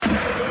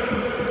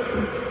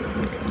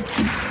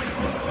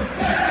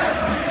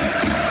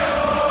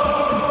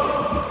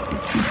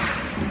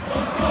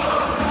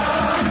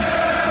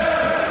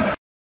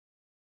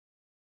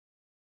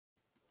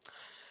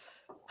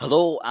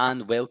Hello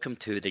and welcome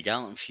to the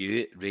Gallant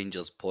Few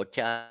Rangers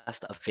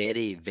podcast, a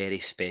very, very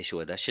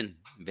special edition.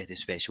 Very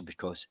special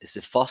because it's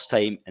the first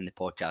time in the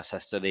podcast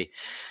history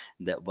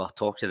that we're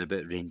talking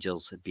about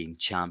Rangers being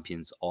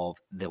champions of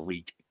the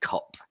League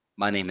Cup.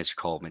 My name is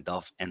Colin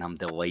McDuff and I'm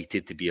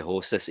delighted to be your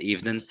host this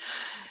evening.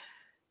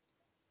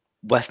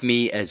 With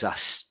me is a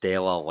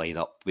stellar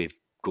lineup. We've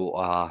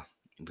got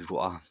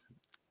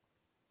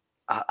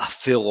a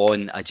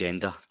full-on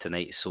agenda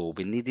tonight, so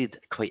we needed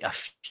quite a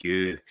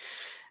few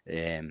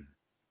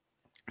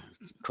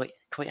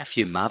quite a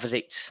few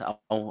mavericks,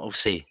 I'll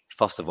say.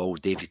 First of all,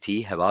 Davey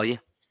T, how are you?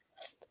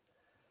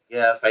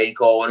 Yeah, fine,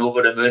 Colin.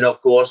 Over the moon,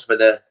 of course, for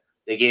the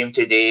game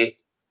today,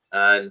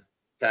 and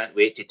can't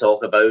wait to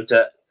talk about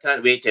it.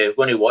 Can't wait to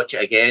going to watch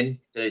it again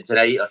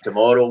tonight or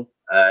tomorrow,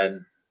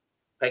 and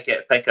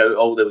pick out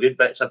all the good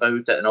bits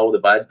about it and all the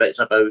bad bits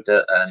about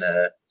it.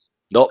 And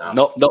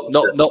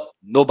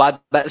no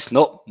bad bits.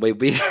 No,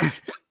 we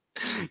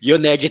your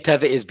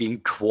negativity is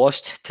being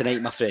quashed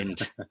tonight, my friend.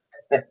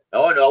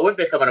 No, I wouldn't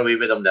be coming away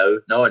with them now.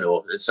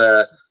 No. It's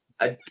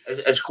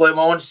as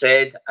Clement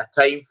said, a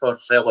time for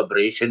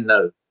celebration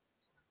now.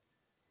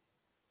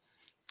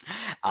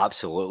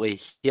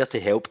 Absolutely. Here to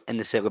help in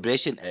the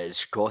celebration is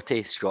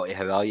Scotty. Scotty,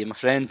 how are you, my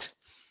friend?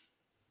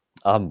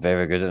 I'm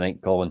very good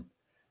tonight, Colin.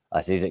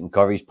 I says it in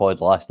Curry's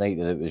pod last night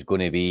that it was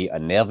going to be a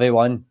nervy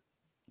one.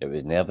 It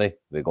was nervy.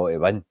 We got to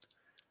win.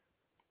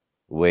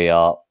 We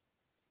are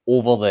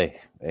over the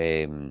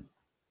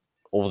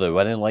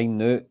winning line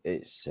now.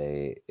 It's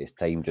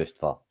time just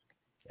for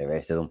the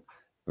rest of them.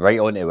 Right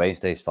on to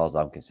Wednesday, as far as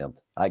I'm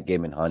concerned. That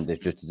game in hand is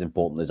just as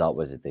important as that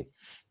was today.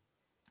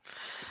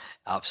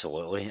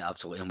 Absolutely.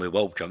 And we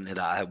will come to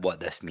that, what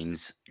this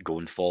means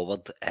going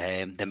forward.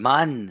 The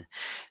man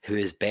who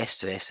is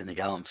best dressed in the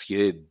Gallant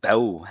Few,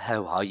 Bill,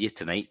 how are you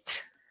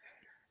tonight?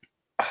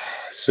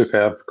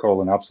 Superb,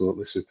 Colin,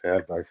 absolutely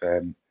superb. I've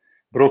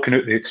broken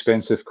out the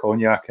expensive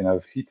cognac and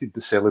I've heated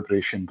the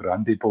celebration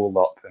brandy bowl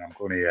up, and I'm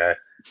going to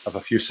have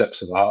a few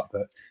sips of that.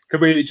 But could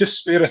we just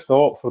spare a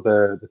thought for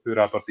the poor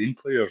Aberdeen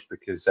players,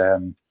 because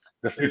their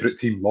favourite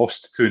team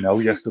lost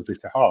 2-0 yesterday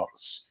to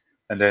Hearts,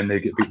 and then they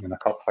get beaten in a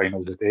cup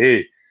final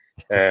today.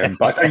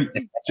 But I think,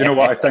 do you know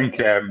what? I think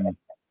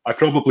I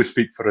probably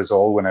speak for us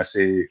all when I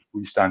say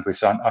we stand with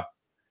Santa.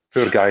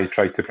 Poor guy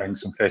tried to bring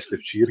some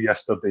festive cheer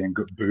yesterday and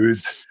got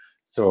booed.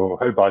 So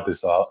how bad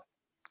is that?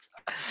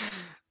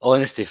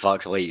 Honestly,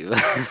 fuck, like,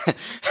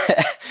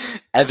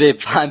 every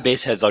fan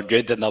base has their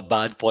good and their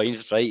bad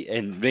points, right?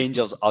 And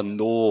Rangers are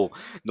no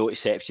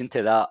exception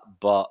to that.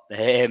 But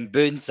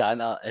booing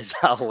Santa is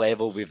at a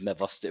level we've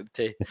never stooped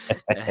to.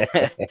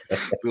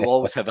 We'll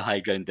always have a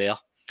high ground there.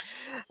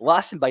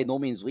 Last and by no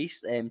means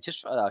least,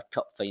 just for our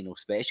cup final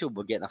special,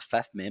 we're getting a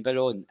fifth member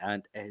on,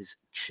 and is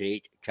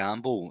Craig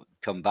Campbell.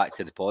 Come back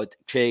to the pod.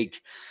 Craig,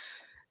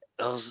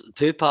 there's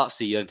two parts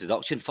to your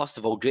introduction. First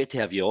of all, great to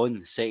have you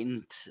on.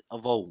 Second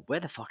of all, where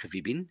the fuck have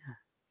you been?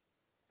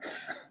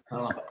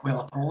 Well,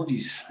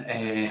 apologies.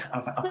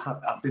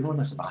 I've been on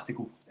a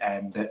sabbatical,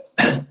 but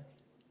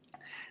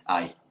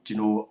aye, do you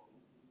know,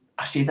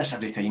 I say this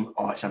every time.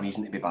 Oh, it's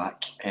amazing to be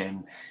back.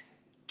 Do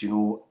you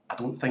know, I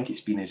don't think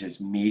it's been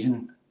as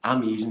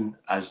amazing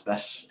as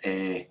this.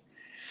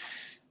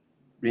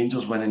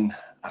 Rangers winning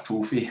a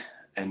trophy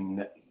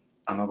and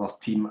another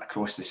team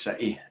across the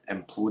city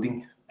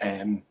imploding.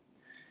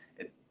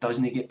 It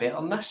doesn't get better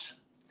than this.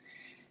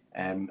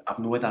 I've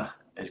not had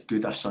as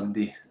good a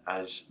Sunday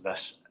as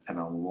this in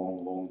a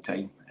long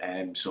time.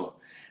 So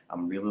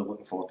I'm really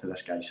looking forward to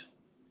this, guys.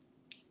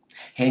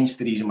 Hence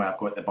the reason why I've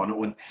got the bonnet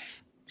on.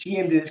 See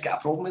anybody that's got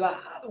a problem with that?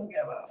 I don't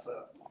give a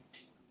fuck.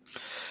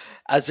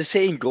 As the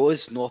saying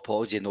goes, no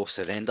apology, no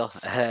surrender.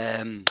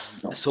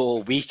 So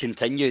we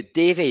continue.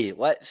 Davey,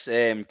 let's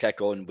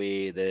kick on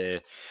with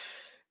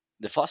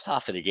the first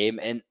half of the game.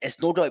 And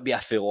it's not going to be a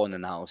full-on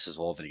analysis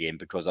of the game,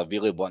 because I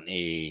really want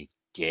to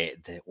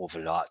get the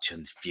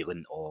overarching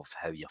feeling of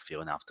how you're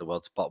feeling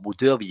afterwards. But we'll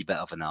do a wee bit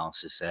of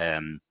analysis.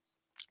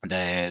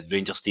 The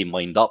Rangers team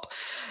lined up: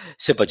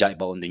 Super Jack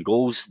Billington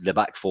goals, the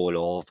back four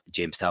of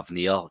James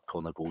Tavernier,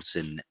 Connor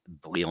Goldson,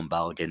 Leon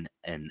Balogun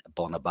and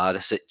Borna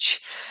Barisic.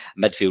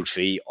 Midfield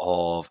three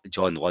of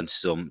John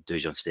Lundstrom,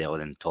 Dujon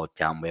Sterling and Todd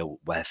Cantwell,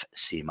 with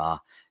Seema,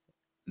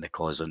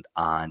 McCausland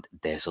and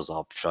Dessers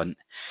up front.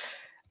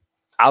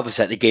 I was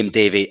at the game,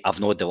 Davey. I've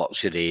not the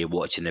luxury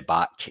watching it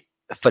back.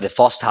 For the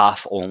first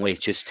half only,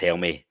 just tell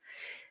me,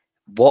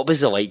 what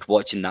was it like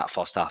watching that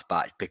first half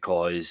back?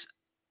 Because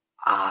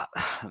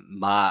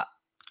my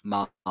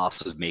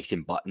arse was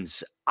making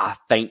buttons. I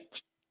think,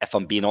 if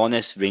I'm being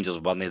honest, Rangers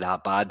weren't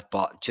that bad,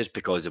 but just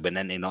because they went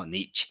into nothing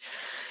each,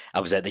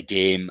 I was at the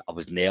game. I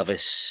was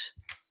nervous.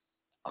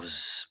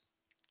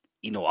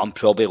 I'm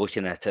probably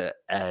looking at it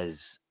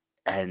as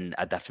in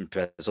a different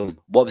prism.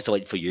 What was it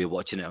like for you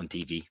watching it on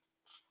TV?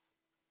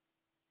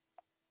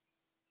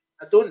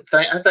 I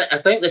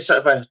think the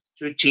sort of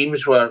two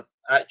teams were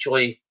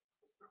actually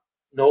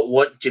not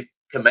wanting to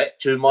commit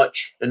too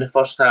much in the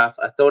first half.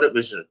 I thought it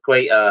was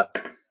quite a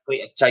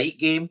tight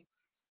game.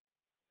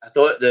 I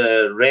thought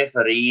the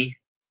referee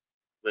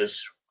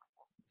was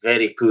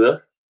very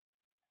poor.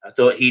 I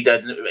thought he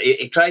didn't.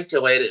 He tried to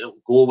let it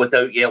go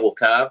without yellow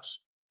cards,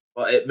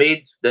 but it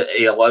made that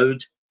he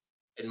allowed,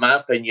 in my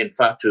opinion,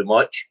 far too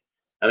much.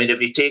 I mean,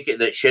 if you take it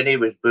that Shinnie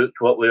was booked,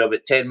 what we were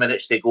about 10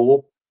 minutes to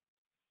go,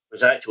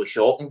 was actually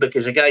shocking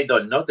because the guy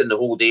done nothing the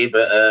whole day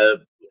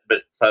but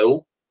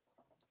foul.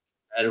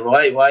 And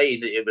why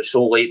it was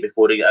so late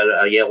before he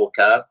got a yellow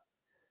card?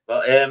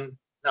 But no,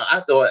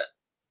 I thought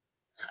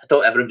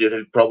everybody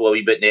was probably a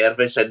wee bit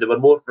nervous, and they were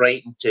more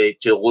frightened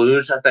to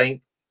lose, I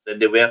think, than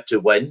they were to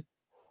win.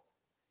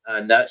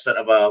 And that's sort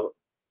of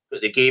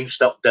put the game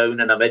stuck down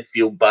in a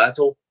midfield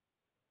battle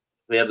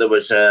where there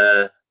was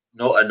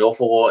not an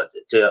awful lot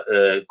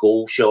to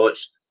goal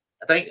shots.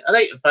 I think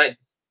in fact,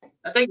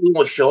 the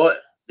only shot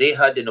they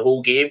had in the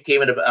whole game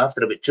came in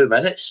after about 2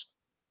 minutes.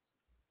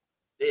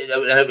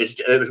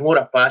 It was more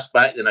a pass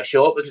back than a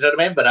shot, because I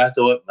remember I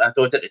thought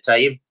at the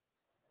time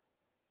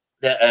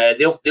that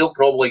they'll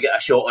probably get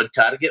a shot on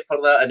target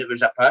for that, and it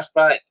was a pass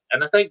back.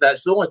 And I think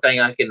that's the only thing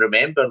I can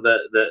remember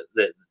that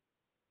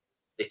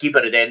the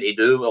keeper had anything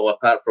to do, well,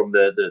 apart from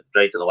the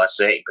right at the last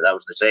second, but that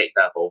was the second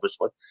half,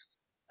 obviously.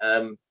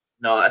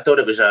 No, I thought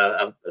it was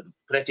a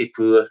pretty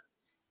poor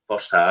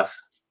first half,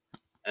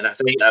 and I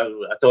think I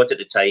thought at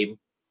the time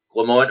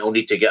Clement will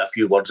need to get a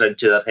few words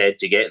into their head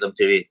to get them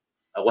to be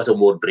a little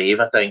more brave.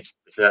 I think,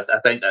 because I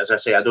think, as I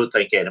say, I don't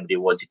think anybody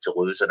wanted to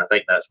lose, and I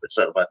think that's what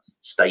sort of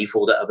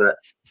stifled it a bit.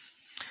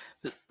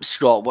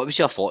 Scott, what was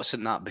your thoughts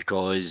on that?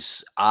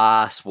 Because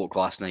I spoke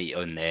last night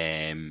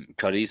on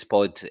Curry's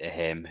pod,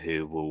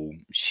 who will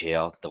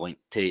share the link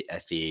to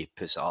if he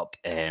puts it up.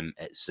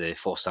 It's the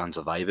Four Stand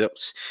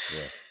Survivors.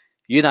 Yeah.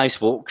 You and I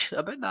spoke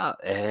about that,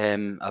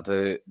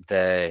 about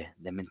the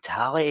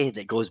mentality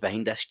that goes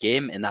behind this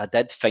game, and I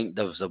did think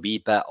there was a wee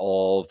bit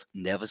of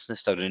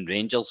nervousness around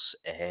Rangers,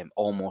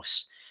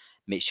 almost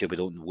make sure we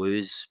don't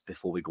lose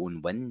before we go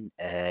and win.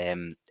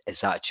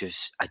 Is that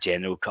just a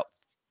general cup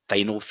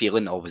final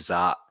feeling, or was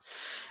that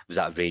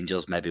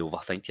Rangers maybe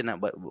overthinking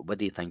it? What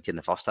do you think in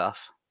the first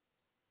half?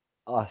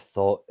 I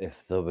thought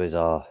if there's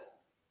a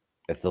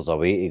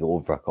way to go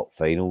over a cup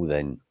final,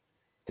 then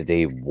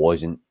today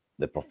wasn't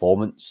the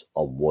performance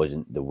or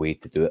wasn't the way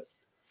to do it.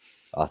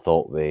 I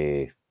thought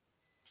we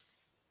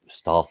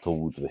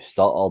stuttered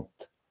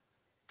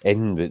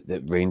in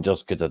that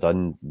Rangers could have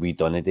done. We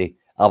done today.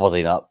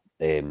 Aberdeen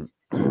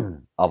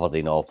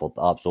offered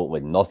absolutely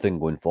nothing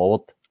going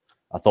forward.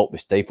 I thought we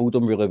stifled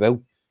them really well.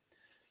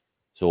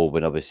 So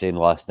when I was saying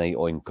last night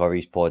on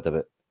Curry's pod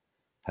about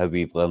how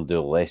we've learned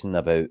our lesson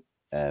about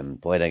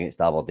playing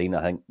against Aberdeen,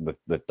 I think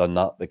we've done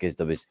that, because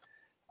there was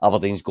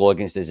Aberdeen's goal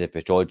against us if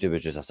Pichoji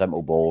was just a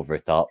simple ball over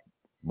the top,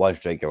 one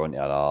striker onto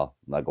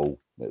a goal.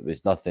 It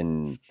was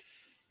nothing,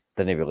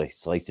 didn't really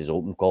slice us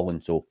open,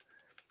 Colin. So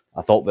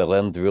I thought we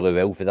learned really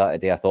well for that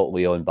today. I thought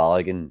Leon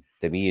Balogun,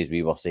 to me, as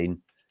we were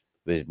saying,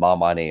 was my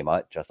man of the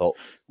match. I thought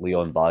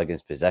Leon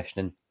Balogun's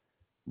positioning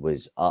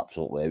was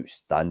absolutely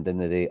outstanding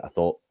today. I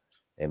thought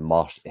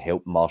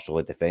helped marshal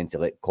the defence. He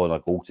let Connor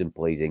Goldson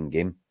play his in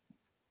game.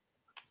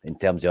 In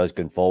terms of us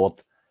going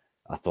forward,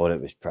 I thought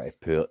it was pretty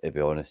poor, to be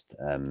honest.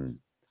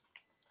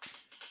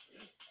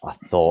 I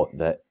thought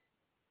that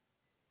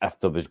if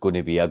there was going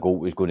to be a goal, it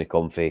was going to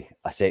come for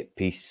a set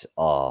piece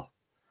or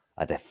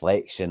a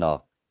deflection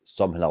or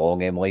something along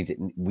them lines.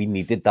 We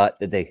needed that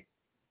today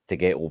to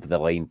get over the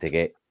line, to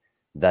get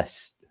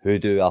this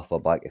hoodoo off our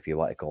back, if you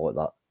want to call it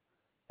that.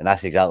 And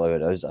that's exactly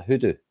what it is, a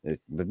hoodoo.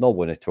 We've not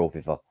won a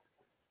trophy for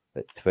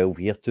 12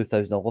 years,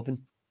 2011,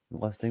 the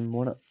last time we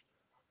won it.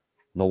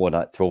 No won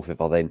that trophy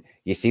for then.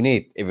 You seen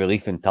a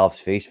relief in Tav's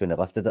face when he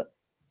lifted it.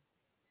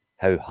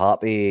 How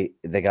happy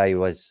the guy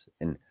was.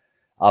 And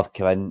I've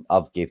come in,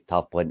 I've gave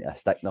Tav plenty of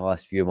stick in the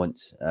last few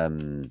months.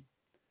 And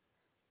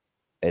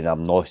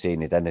I'm not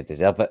saying he didn't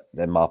deserve it.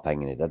 In my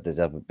opinion, he did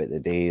deserve it. But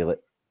today,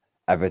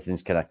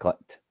 everything's kind of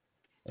clicked.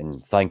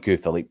 And thank you,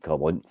 Philippe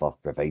Clement, for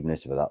providing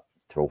us with that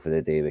trophy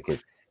today,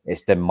 because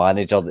it's the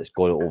manager that's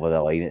got it over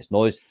the line. It's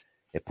not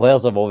the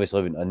players have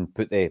obviously went and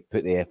put the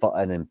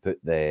effort in and put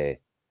the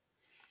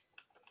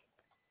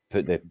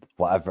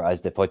whatever it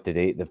is they put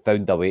today. They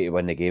found a way to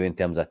win the game in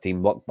terms of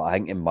teamwork, but I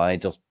think the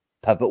manager's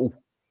pivotal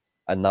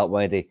in that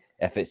way today.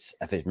 If it's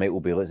Michael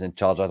Bailey's in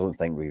charge, I don't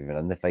think we're even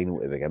in the final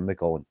to begin with,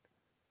 Colin.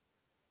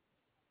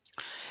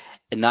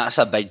 And that's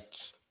a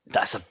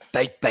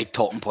big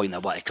talking point I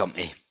want to come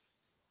to,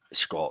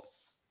 Scott.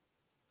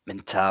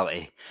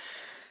 Mentality.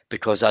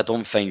 Because I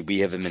don't think we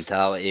have a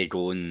mentality to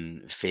go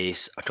and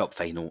face a cup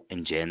final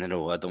in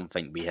general. I don't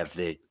think we have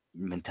the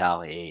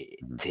mentality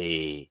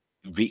to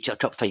reach a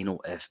cup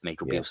final if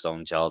Michael Beale's still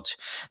in charge.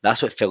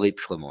 That's what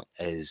Philippe Clement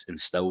is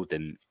instilled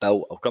in.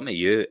 Bill, I'll come to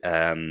you.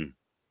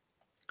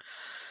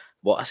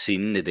 What I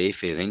seen today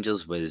for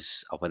Rangers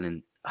was a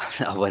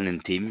winning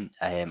team,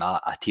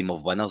 a team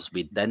of winners.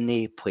 We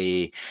didn't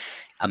play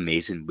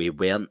amazing. We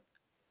weren't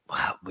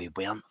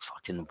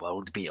fucking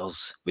world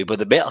beaters. We were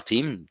the better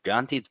team,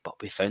 granted, but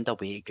we found a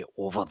way to get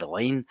over the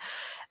line.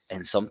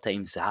 And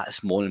sometimes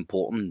that's more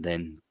important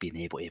than being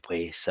able to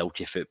play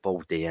silky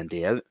football day in,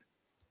 day out.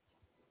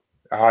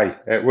 Aye,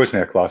 it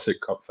wasn't a classic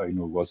cup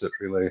final, was it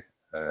really?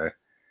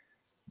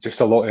 just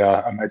a lot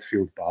of a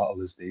midfield battle,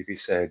 as Davey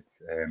said.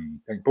 I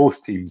think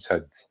both teams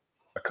had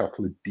a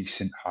couple of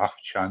decent half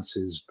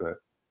chances, but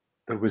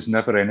there was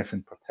never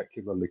anything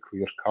particularly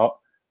clear cut.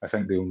 I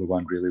think the only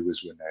one really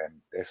was when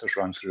Dessers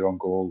ran through on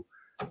goal,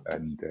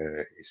 and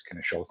he's kind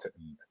of shot it,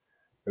 and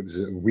it was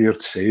a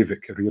weird save.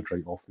 It careered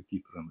right off the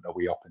keeper and went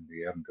away up in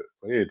the air and got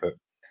play. But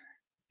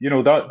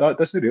that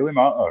doesn't really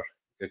matter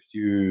if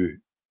you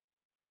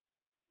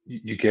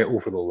get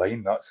over the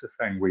line. That's the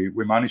thing. We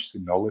managed to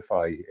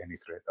nullify any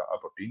threat that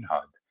Aberdeen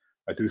had.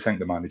 I do think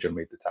the manager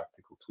made the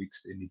tactical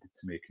tweaks that he needed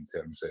to make in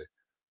terms of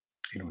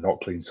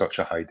not playing such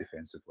a high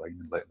defensive line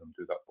and letting them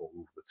do that ball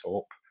over the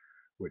top,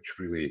 which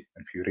really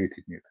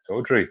infuriated me at the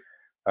Tawdry.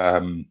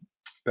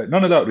 But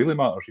none of that really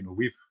matters.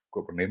 We've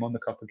got our name on the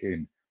cup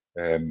again.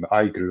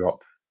 I grew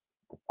up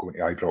going to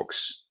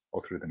Ibrox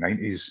all through the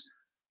 90s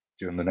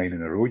during the 9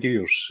 in a row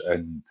years,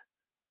 and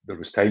there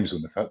was times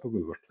when the football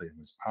we were playing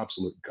was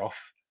absolute guff,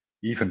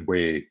 even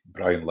with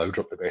Brian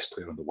Laudrup, the best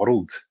player in the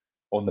world,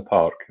 on the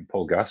park, and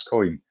Paul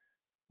Gascoigne.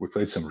 We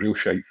played some real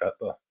shite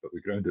football, but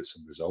we grounded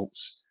some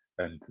results,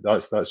 and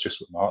that's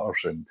just what matters.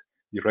 And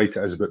you're right,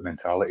 it is about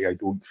mentality. I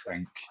don't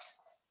think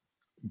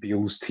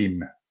Beale's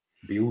team,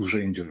 Beale's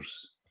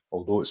Rangers,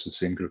 although it's the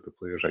same group of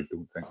players, I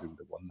don't think they would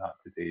have won that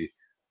today.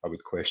 I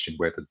would question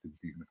whether they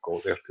would even have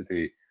got there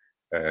today.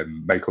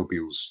 Michael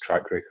Beale's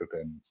track record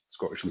in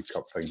Scottish League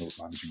Cup finals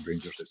managing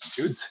Rangers isn't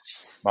good.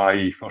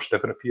 My first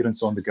ever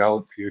appearance on the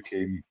Gallant Few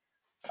came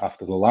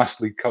after the last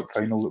League Cup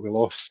final that we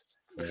lost.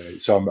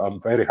 So I'm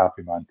very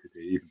happy man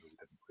today, even though we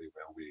didn't play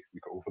well. We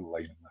got over the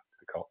line in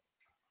the cup.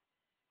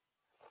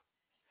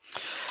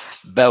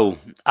 Bill,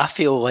 I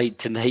feel like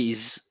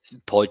tonight's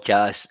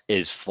podcast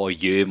is for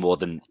you more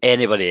than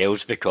anybody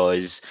else,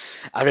 because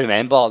I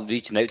remember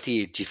reaching out to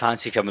you, do you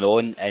fancy coming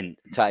on, and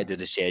try to do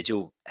the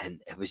schedule, and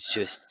it was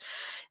just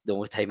the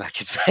only time I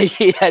could fit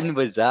you in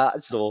was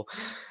that. So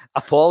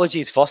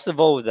apologies first of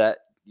all that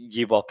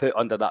you were put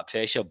under that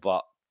pressure,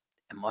 but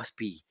it must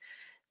be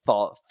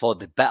for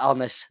the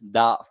bitterness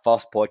that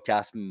first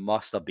podcast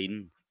must have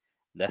been.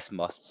 This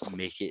must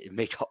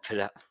make up for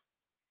it.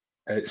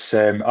 It's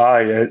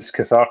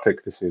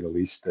cathartic to say the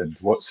least, and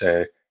what's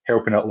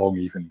helping it along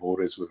even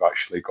more is we've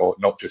actually got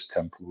not just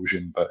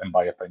Timplosion, but in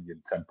my opinion,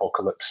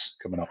 Timpocalypse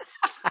coming up.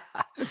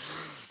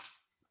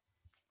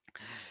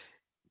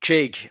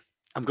 Craig,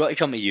 I'm going to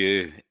come to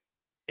you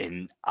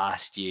and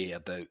ask you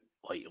about,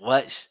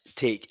 let's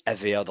take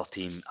every other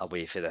team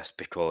away for this,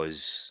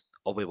 because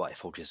all we want to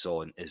focus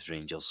on is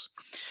Rangers.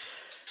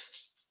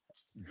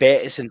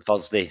 Betis on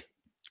Thursday.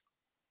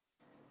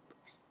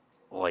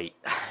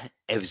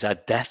 It was a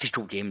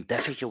difficult game,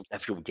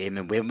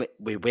 and when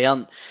we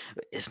weren't,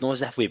 it's not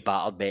as if we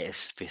battered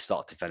Betis from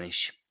start to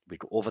finish. We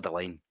got over the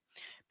line,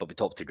 but we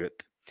topped the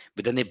group.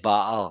 We didn't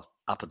batter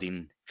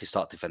Aberdeen from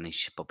start to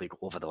finish, but we got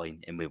over the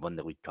line and we won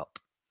the League Cup.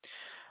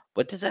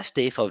 What does this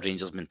do for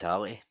Rangers'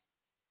 mentality?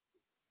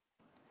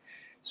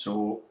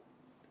 So,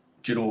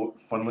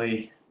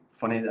 funny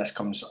that this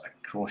comes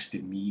across to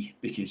me,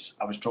 because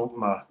I was dropping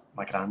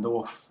my granda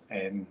off,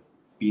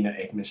 being at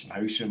Edmondson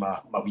House with my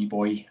wee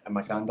boy and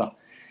my granda,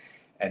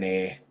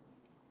 and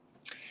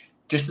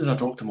just as I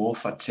dropped him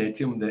off, I'd said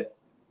to him that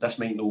this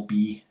might not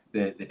be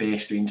the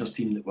best Rangers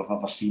team that we've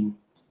ever seen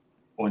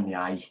on the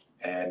eye.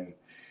 And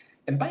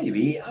by the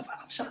way,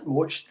 I've sat and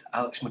watched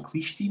Alex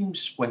McLeish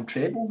teams win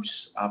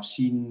trebles. I've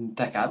seen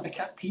Dick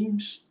Advocaat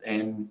teams.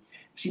 I've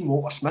seen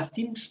Walter Smith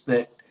teams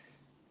that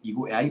you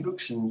go to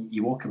Ibrox and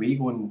you walk away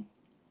going,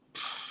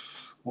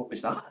 what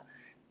was that?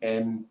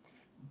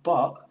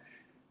 But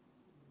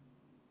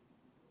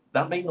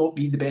that might not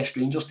be the best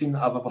Rangers team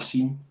that I've ever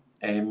seen.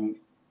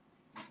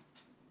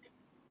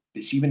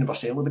 But see, when they were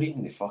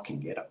celebrating, they fucking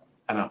get it.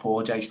 And I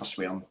apologise for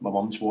swearing. My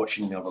mum's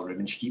watching in the other room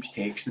and she keeps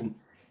texting,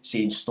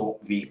 saying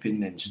stop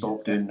vaping and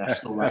stop doing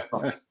this and all that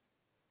stuff.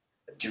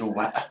 Do you know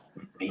what?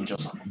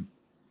 Rangers are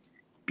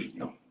beating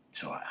them,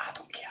 so I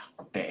don't care.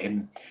 But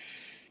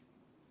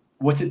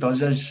what it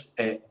does is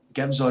it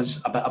gives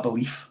us a bit of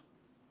belief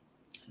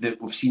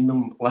that we've seen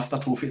them lift a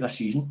trophy this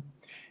season.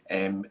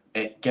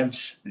 It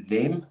gives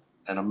them,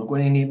 and I'm not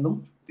going to name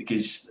them,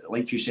 because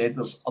like you said,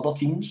 there's other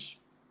teams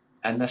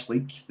in this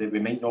league that we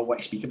might not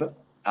want to speak about.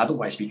 I don't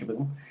want to speak about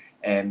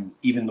them,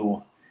 even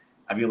though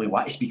I really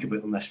want to speak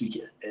about them this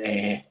week.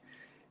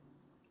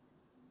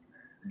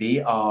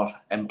 They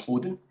are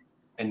imploding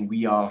and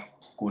we are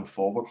going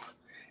forward.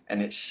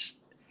 And it's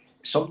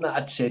something that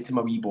I'd said to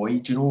my wee boy.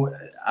 Do you know,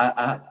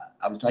 I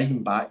was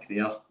driving back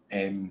there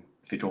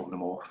for dropping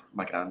him off,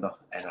 my granda,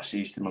 and I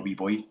says to my wee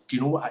boy, do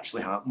you know what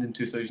actually happened in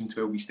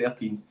 2012? He's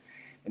 13.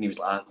 And he was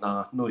like,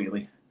 nah, not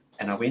really.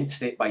 And I went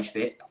step by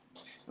step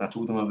and I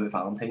told him about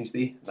Valentine's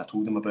Day, and I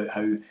told him about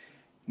how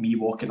me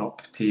walking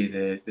up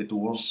to the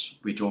doors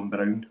with John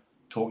Brown,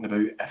 talking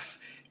about if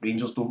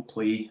Rangers don't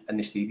play in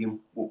the stadium,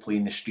 we'll play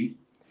in the street,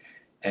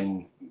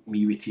 and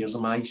me with tears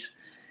in my eyes.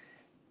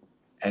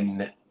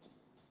 And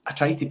I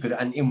tried to put it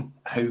into him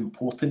how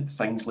important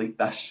things like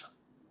this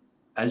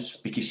is,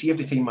 because see,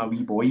 every time my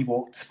wee boy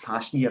walked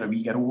past me or a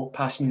wee girl walked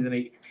past me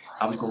tonight,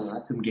 I was going to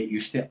let them get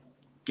used to it,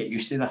 get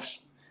used to this.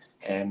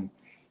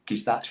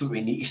 because that's what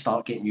we need to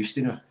start getting used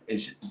to now,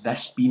 is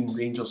this being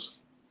Rangers.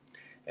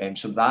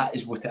 So that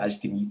is what it is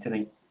to me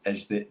tonight,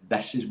 is that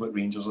this is what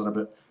Rangers are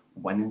about,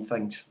 winning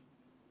things.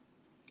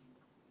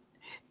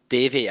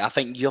 Davey, I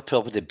think you're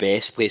probably the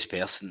best placed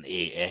person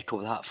to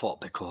echo that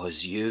thought,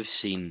 because you've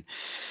seen,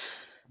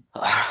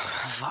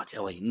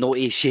 like, not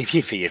to shame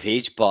you for your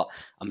age, but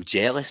I'm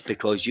jealous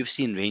because you've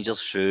seen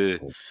Rangers through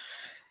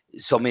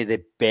some of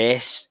the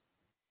best,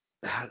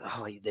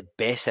 like the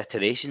best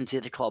iterations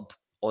of the club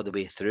all the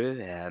way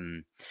through.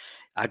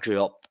 I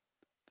grew up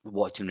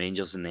watching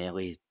Rangers in the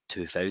early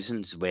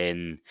 2000s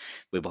when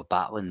we were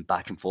battling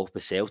back and forth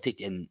with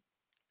Celtic, and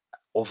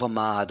over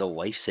my adult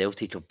life,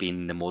 Celtic have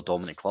been the more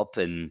dominant club,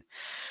 and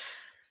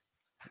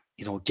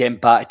you know, getting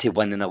back to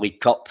winning a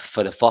League Cup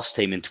for the first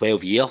time in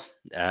 12 years,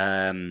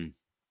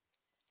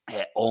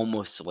 it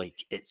almost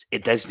like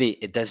it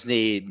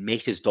doesn't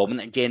make us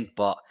dominant again.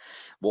 But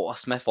Walter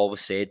Smith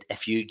always said,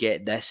 if you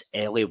get this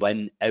early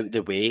win out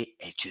the way,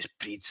 it just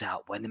breeds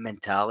that winning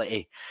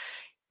mentality.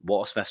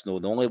 Walter Smith's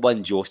not the only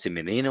one. Jose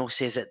Mourinho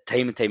says it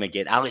time and time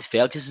again. Alex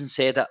Ferguson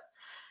said it.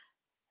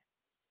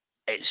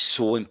 It's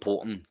so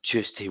important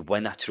just to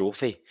win a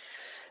trophy.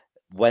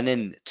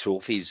 Winning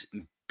trophies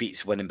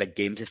beats winning big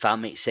games, if that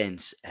makes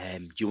sense.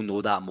 You'll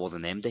know that more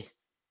than MD.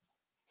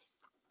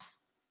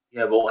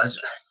 Yeah, well,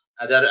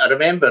 I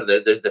remember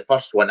the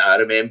first one I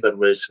remember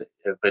was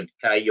when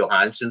Kai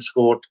Johansson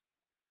scored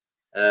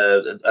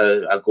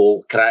a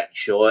goal, cracked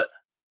shot.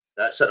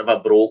 That sort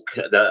of broke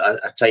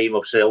a time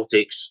of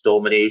Celtic's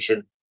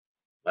domination.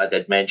 I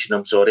did mention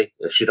them, sorry.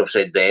 I should have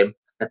said them.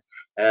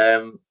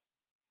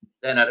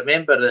 Then I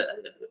remember that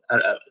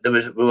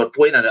we were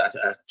playing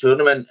a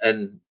tournament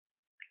in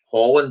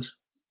Holland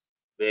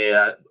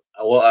with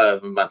a lot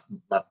of my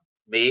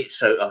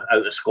mates out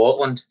of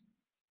Scotland.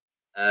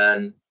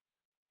 And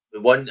we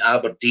won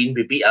Aberdeen.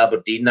 We beat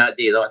Aberdeen that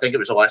day. I think it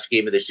was the last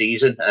game of the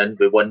season, and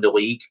we won the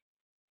league.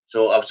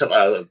 So I've sort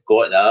of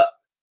got that.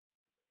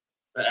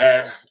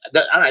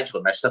 But I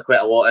actually missed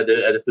quite a lot of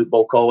the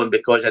football calling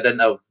because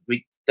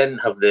we didn't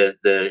have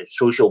the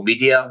social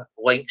media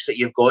links that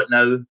you've got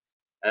now,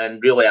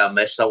 and really I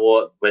missed a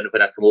lot when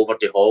I come over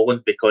to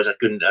Holland because I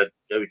couldn't. I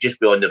would just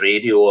be on the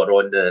radio or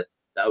on that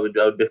I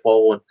would be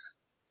following.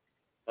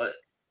 But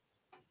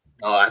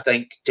no, I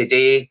think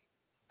today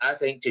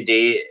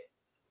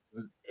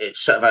it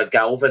sort of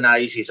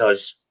galvanises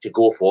us to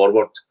go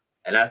forward.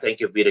 And I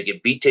think if we were to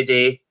get beat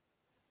today,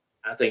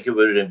 I think it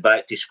would have been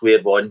back to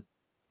square one.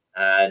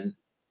 And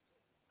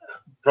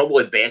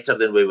probably better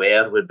than we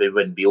were would be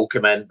when Beale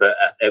came in, but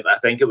I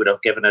think it would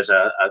have given us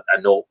a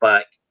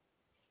knockback.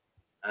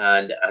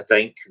 And I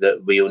think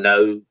that we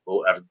now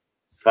are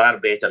far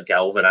better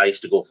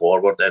galvanised to go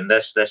forward. And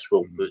this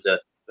will put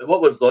but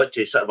what we've got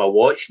to sort of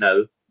watch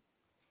now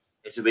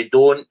is that we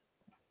don't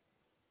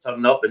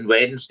turn up on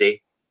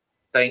Wednesday,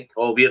 think,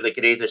 oh, we're the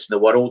greatest in the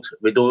world.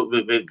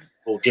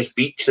 We'll just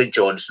beat St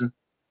Johnstone.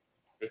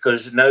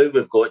 Because now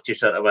we've got to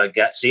sort of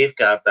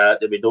safeguard that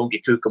we don't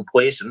get too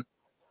complacent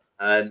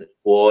and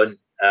go on.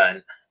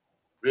 And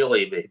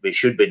really, we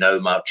should be now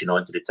marching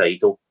on to the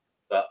title,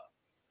 but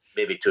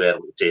maybe too early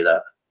to say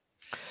that.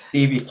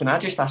 Davey, can I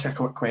just ask a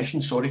quick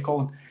question? Sorry,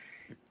 Colin.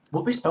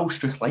 What was Bill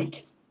Struth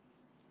like?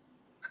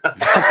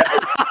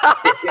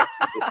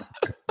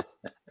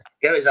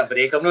 Give us a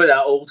break. I'm not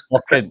that old.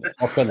 Fucking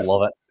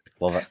love it.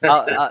 Love it.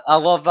 I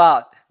love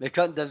that. The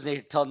cunt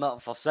doesn't turn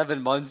up for 7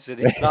 months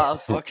and he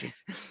starts fucking...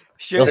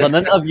 There's an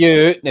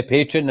interview out in the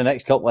Patreon the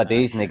next couple of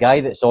days, and the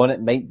guy that's on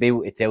it might be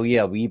able to tell you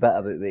a wee bit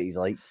about what he's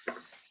like.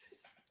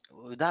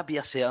 Would that be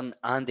a certain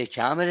Andy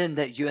Cameron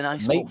that you and I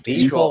spoke might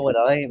be,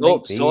 Colin,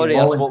 Oh, sorry,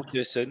 I spoke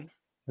too soon.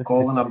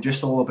 Colin, I'm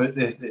just all about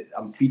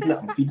I'm feeding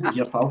it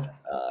here, pal.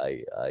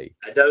 Aye. I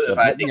doubt if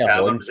Andy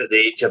Cameron was at the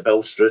age of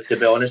Bill Struth, to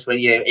be honest with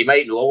you. He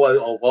might know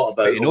a lot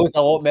about He knows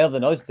a lot more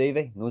than us,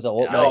 Davey. Knows a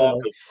lot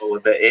more than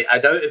us. But I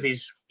doubt if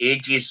his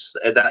age is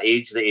at that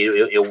age that he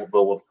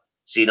will have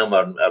seen him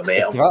or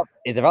met him.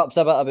 He develops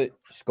a bit about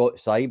Scott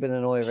Sybin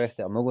and all the rest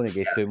of it. I'm not going to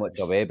give too much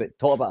away, but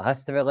talk about a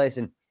history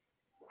lesson.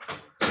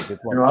 You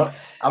know,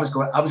 I was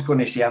going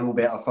to say I know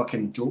better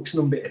fucking jokes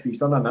than him, but if he's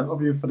done an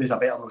interview for us, I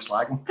better no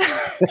slag him.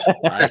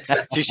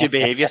 Just you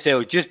behave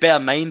yourself. Just bear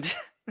in mind,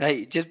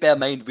 right? Just bear in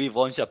mind we've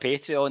launched a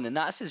Patreon, and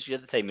that's as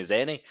good a time as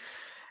any.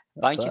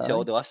 Thank you to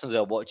all the listeners who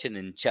are watching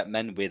and chipping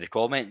in with the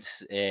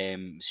comments.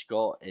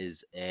 Scott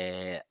is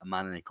a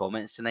man in the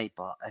comments tonight,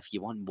 but if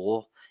you want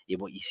more of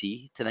what you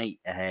see tonight,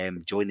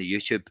 join the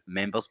YouTube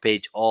members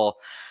page or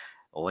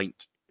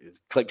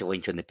click the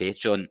link on the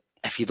Patreon.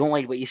 If you don't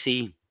like what you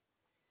see,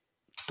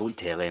 don't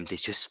tell them. They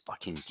just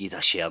fucking give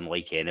a share and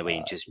like anyway,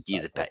 and just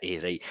give a pity,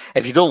 right?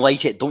 If you don't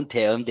like it, don't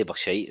tell them they were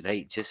shite,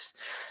 right? Just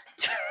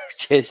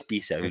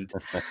be sound.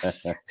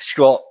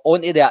 Scott,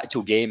 on to the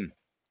actual game.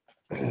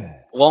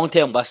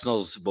 Long-term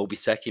listeners will be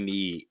sick of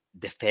me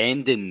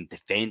defending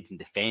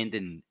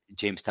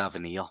James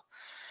Tavernier.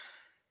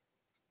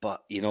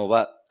 But you know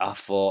what? I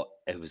thought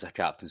it was a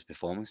captain's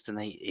performance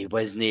tonight. He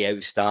wasn't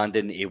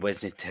outstanding, he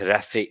wasn't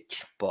terrific,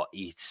 but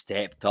he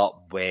stepped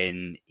up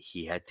when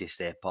he had to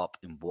step up,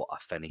 and what a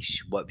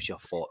finish. What was your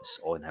thoughts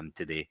on him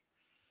today?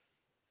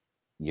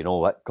 You know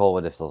what,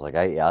 Colin, if there's a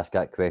guy to ask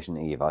that question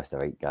to, you've asked the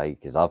right guy,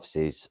 because I've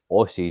says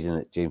all season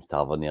that James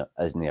Tavernier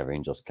isn't a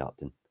Rangers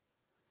captain.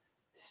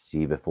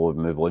 See, before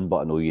we move on, but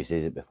I know you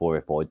says it before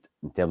we pod,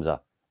 in terms of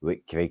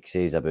what Craig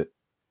says about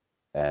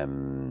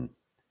being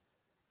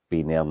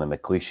there in the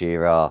McLeish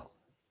era,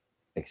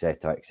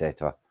 etc.,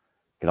 etc.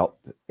 Going up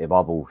the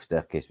marble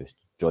staircase with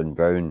John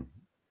Brown,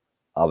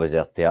 I was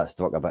there too. It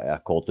struck a bit of a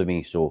chord to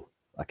me, so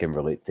I can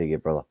relate to you,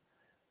 brother.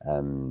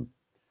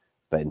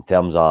 But in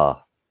terms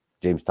of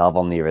James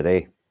Tavernier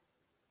today,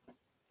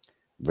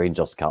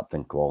 Rangers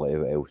captain quality,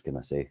 what else can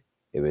I say?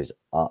 It was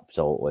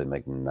absolutely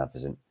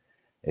magnificent.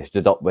 He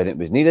stood up when it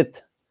was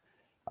needed.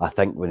 I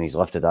think when he's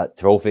lifted that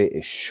trophy,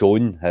 it's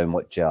shown how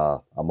much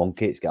a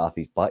monkey it's got off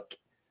his back.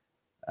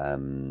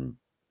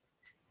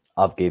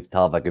 I've gave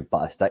Tav a good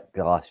bit of stick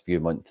the last few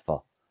months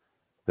for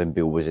when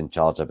Bill was in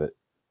charge about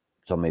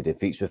some of the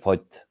defeats we've had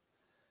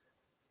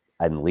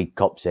in League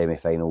Cup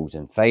semi-finals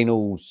and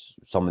finals,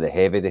 some of the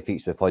heavy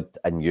defeats we've had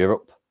in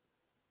Europe,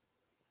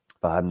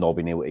 for him not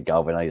being able to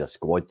galvanise a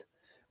squad.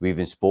 We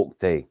even spoke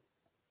to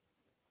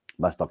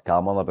Mr.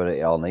 Cameron about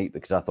it all night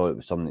because I thought it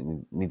was something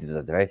that needed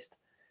addressed.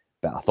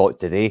 But I thought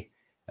today,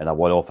 in a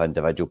one-off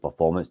individual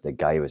performance, the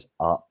guy was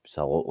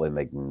absolutely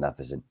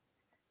magnificent.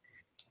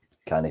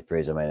 Can't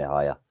praise him any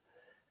higher.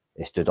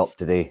 He stood up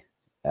today,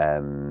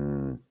 got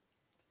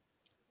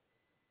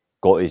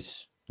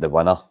the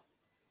winner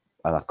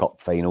in a cup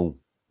final,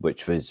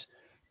 which was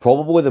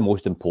probably the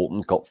most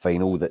important cup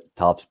final that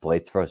Tav's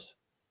played for us.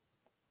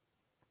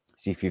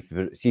 See if you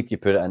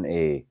put it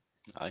into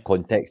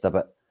context a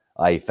bit.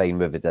 I find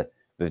with the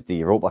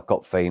Europa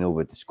Cup final,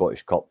 with the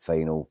Scottish Cup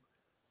final,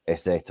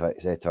 etc.,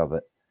 etc.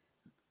 But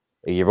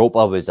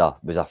Europa was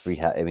a free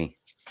hit to me,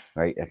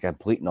 right? A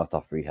complete not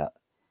a free hit.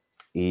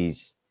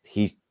 He's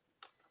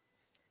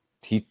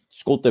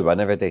scored the win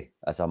every day.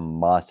 That's a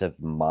massive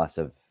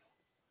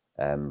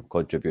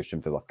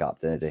contribution for our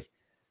captain today.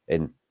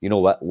 And you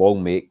know what?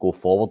 Long may it go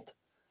forward.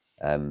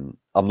 I'm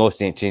not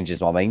saying it changes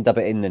my mind a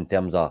bit in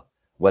terms of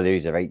whether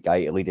he's the right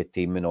guy to lead a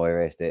team and all the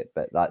rest of it,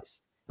 but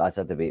that's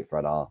a debate for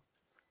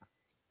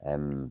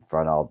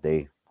another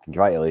day.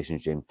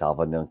 Congratulations, James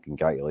Tavernier, and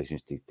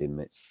congratulations to his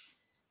teammates.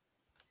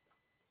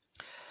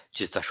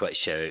 Just a quick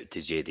shout out to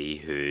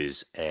JD,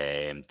 who's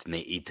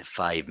donated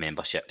 5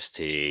 memberships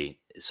to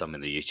some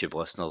of the YouTube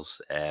listeners,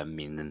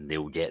 meaning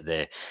they'll get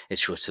the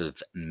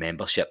exclusive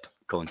membership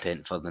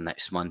content for the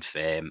next month.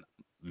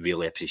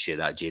 Really appreciate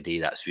that,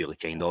 JD. That's really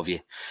kind of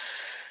you.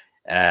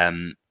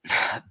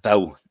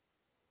 Bill,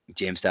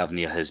 James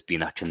Tavernier has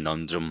been a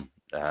conundrum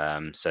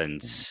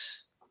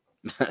since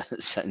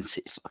since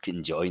he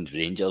fucking joined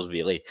Rangers,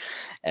 really.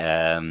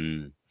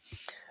 That's...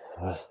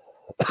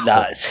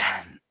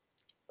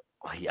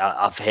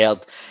 I've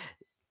heard,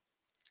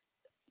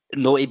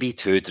 not to be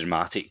too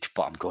dramatic,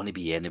 but I'm going to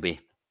be anyway.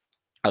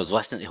 I was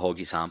listening to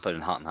Hoggy's Hamper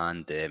and Heart and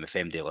Hand. If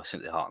anybody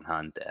listening to Heart and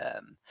Hand,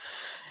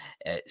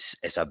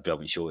 it's a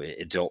brilliant show.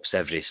 It drops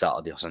every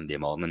Saturday or Sunday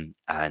morning,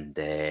 and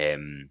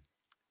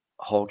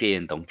Hoggy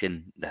and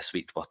Duncan this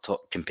week were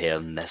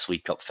comparing this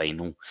League Cup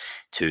final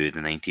to the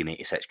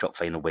 1986 Cup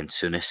final when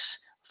Souness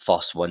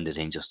first won the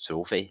Rangers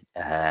trophy.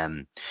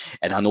 And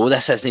I know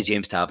this isn't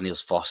James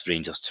Tavernier's first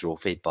Rangers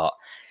trophy, but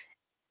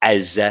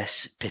is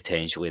this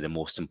potentially the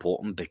most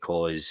important?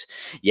 Because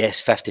yes,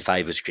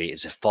 55 was great.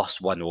 It's the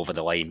first one over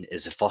the line.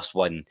 It's the first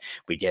one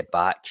we get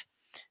back.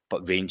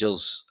 But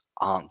Rangers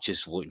aren't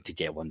just looking to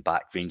get one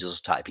back. Rangers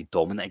are trying to be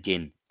dominant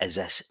again. Is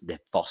this the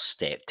first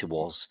step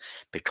towards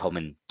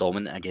becoming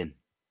dominant again?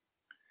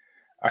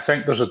 I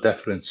think there's a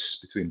difference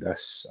between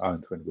this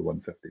and when we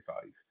won 55.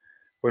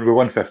 When we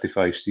won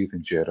 55,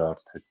 Steven Gerrard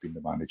had been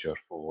the manager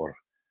for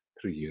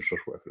 3 years or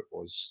whatever it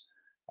was,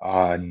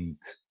 and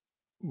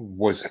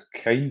was a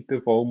kind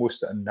of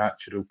almost a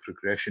natural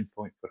progression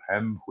point for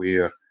him,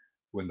 where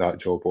when that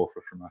job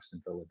offer from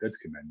Aston Villa did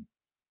come in,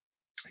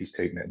 he's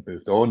taken it and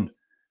moved on.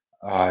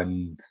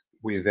 And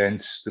we then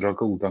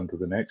struggled under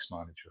the next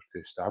manager to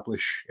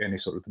establish any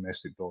sort of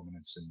domestic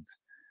dominance, and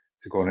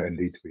to go on it,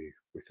 indeed, we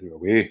threw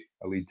away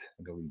a lead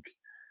in the league,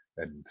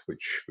 and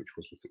which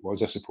was what it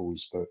was, I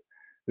suppose. But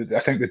I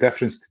think the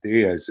difference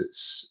today is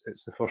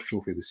it's the first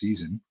trophy of the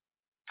season,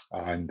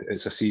 and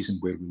it's a season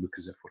where we look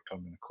as if we're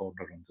turning a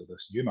corner under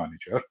this new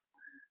manager.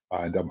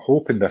 And I'm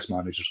hoping this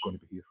manager's going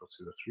to be here for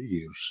 2 or 3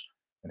 years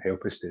and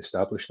help us to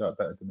establish that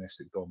bit of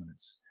domestic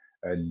dominance.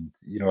 And,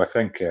 you know, I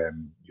think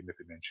you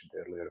maybe mentioned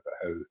earlier about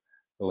how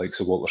the likes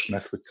of Walter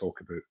Smith would talk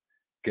about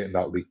getting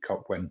that League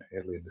Cup win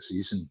early in the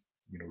season,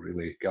 you know,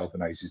 really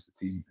galvanises the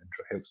team and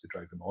helps to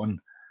drive them on.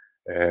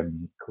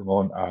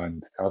 Clement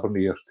and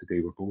Tavernier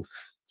today were both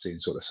saying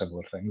sort of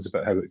similar things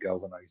about how it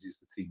galvanises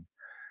the team.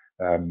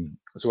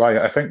 So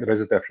I think there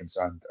is a difference,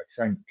 and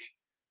I think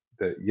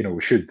that, you know,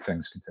 should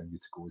things continue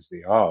to go as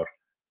they are,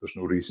 there's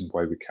no reason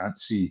why we can't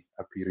see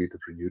a period of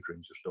renewed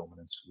Rangers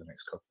dominance for the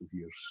next couple of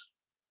years.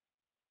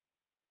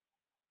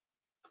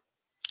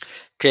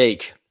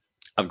 Craig,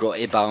 I'm going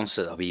to balance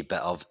it a wee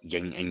bit of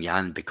yin and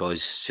yang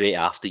because straight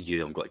after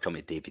you, I'm going to come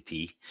to David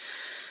T.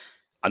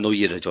 I know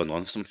you're a John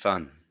Lundstrom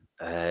fan,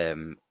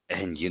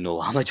 and you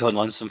know I'm a John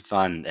Lundstrom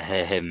fan.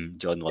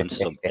 John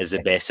Lundstrom is the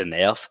best in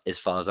the earth as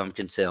far as I'm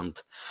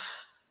concerned.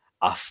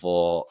 I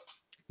thought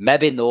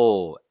maybe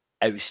no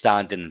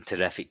outstanding and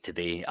terrific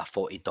today. I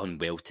thought he'd done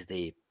well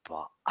today,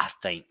 but I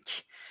think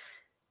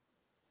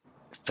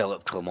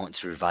Philip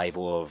Clement's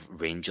revival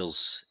of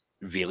Rangers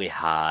really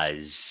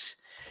has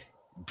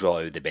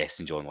brought out the best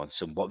in John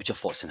Lundstrom. What were your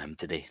thoughts on him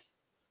today?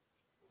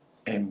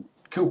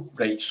 Cool,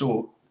 right.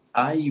 So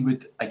I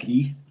would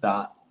agree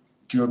that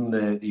during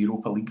the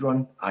Europa League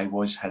run, I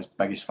was his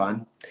biggest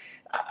fan.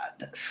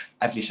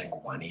 Every single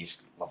one of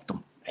us loved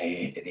him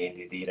at the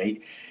end of the day,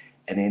 right?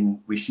 And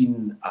then we've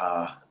seen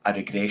a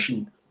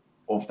regression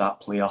of that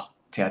player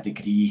to a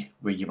degree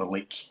where you were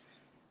like,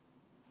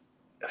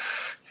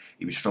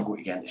 he would struggle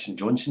to get into St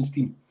Johnstone's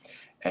team.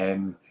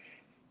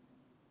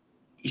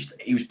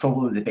 He was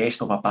probably the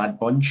best of a bad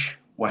bunch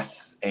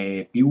with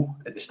Beale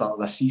at the start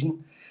of this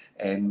season.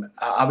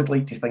 I would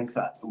like to think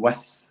that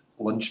with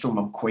Lundstrom,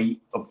 I'm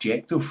quite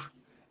objective.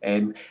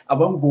 I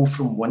will go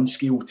from one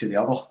scale to the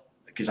other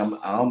because I'm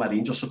a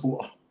Rangers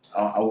supporter.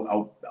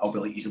 I'll be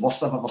like, he's the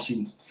worst I've ever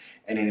seen,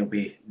 and then he'll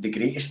be the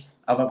greatest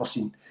I've ever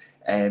seen.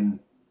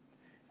 And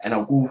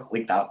I'll go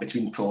like that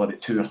between probably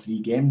about 2 or 3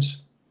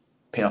 games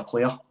per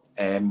player.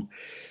 But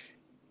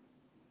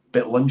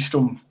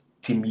Lundstrom,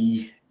 to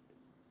me,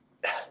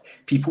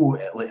 people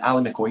like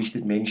Ali McCoist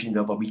had mentioned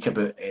the other week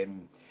about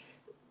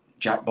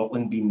Jack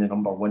Butland being the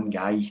number one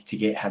guy to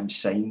get him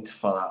signed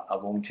for a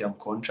long-term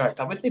contract.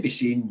 I wouldn't be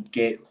saying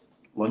get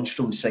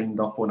Lundstrom signed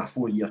up on a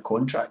 4-year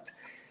contract,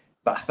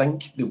 but I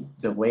think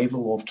the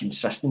level of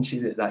consistency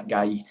that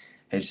guy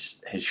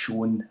has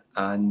shown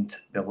and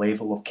the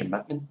level of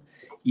commitment,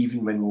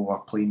 even when we were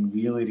playing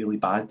really, really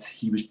bad,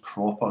 he was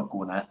proper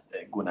going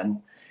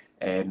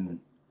in.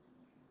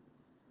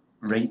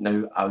 Right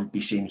now, I would be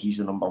saying he's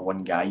the number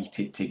one guy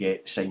to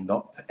get signed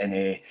up. And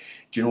do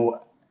you know,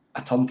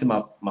 I turned to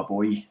my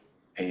boy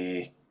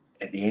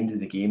at the end of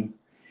the game,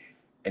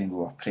 and we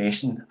were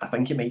pressing. I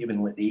think it might have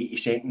been like the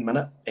 92nd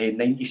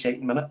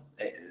minute,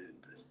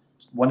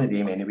 one of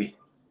them anyway.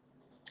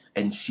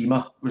 And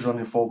Sima was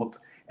running forward,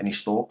 and he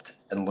stopped,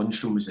 and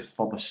Lundstrom was the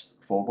furthest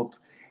forward,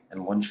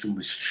 and Lundstrom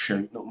was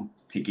shouting at him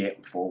to get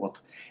him forward.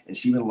 And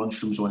see, when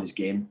Lundstrom's on his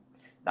game,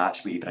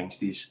 that's what he brings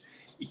to us.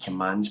 He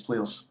commands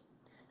players.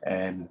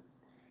 And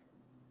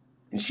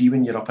see,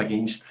 when you're up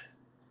against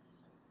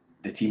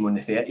the team on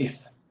the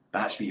 30th,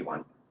 that's what you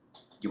want.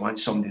 You want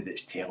somebody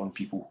that's telling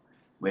people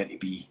where to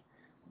be,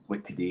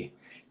 what to do.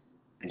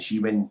 And see,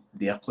 when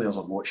their players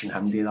are watching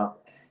him do that,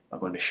 they're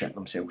going to shit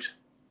themselves.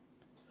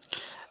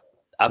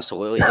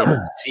 Absolutely.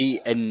 See,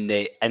 in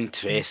the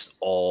interest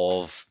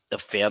of the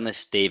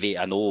fairness, Davey,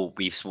 I know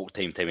we've spoke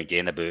time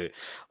again about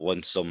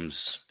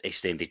Lundstrom's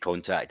extended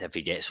contract if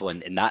he gets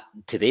one, and that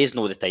today's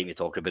not the time to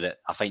talk about it.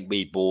 I think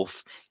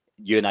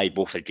you and I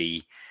both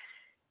agree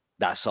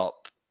that's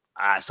up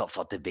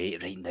for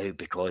debate right now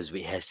because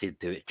we have to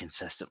do it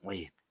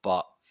consistently.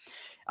 But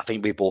I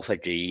think we both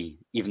agree,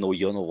 even though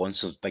you're not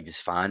Lundstrom's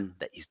biggest fan,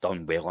 that he's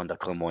done well under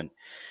Clement.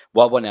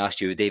 What I want to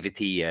ask you, David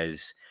T,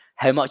 is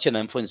how much an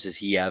influence does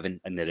he have in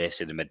the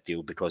rest of the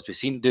midfield? Because we've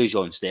seen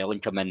Dujon Sterling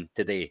come in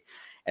today,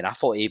 and I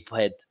thought he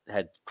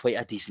had quite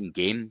a decent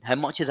game. How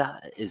much of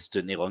that is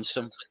doing to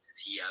Lundstrom?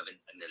 Does he have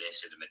in the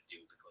rest of the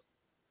midfield?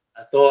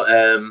 I thought,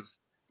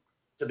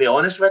 to be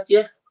honest with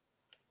you,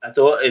 I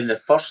thought in the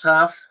first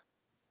half,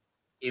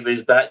 he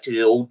was back to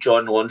the old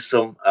John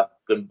Lundstrom,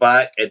 going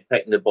back and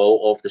picking the ball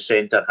off the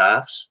centre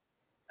halves.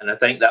 And I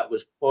think that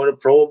was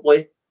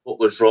probably what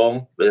was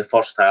wrong with the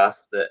first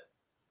half, that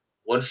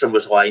Lundstrom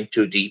was lying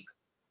too deep.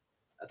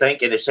 I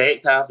think in the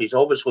second half, he's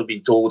obviously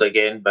been told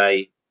again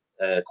by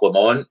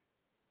Clement,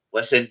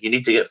 listen, you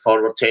need to get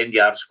forward 10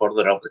 yards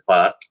further up the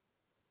park.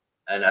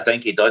 And I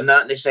think he done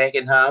that in the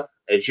second half.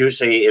 As you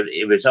say,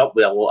 he was up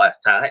with a lot of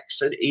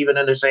attacks, even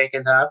in the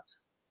second half.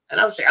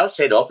 And I'll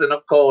say it up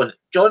enough, Colin.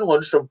 John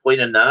Lundstrom playing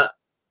in that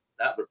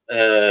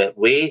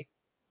way,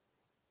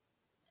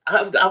 I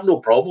have no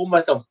problem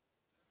with him.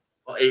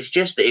 But it's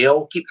just that he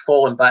all keeps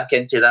falling back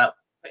into that,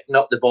 picking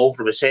up the ball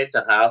from the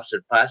centre halves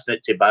and passing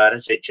it to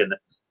Barisic. And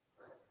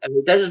if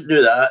he doesn't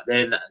do that,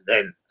 then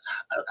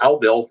I'll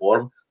be all for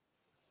him.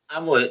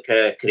 I'm like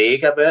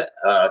Craig a bit,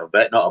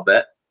 not a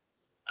bit.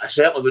 I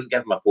certainly wouldn't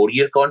give him a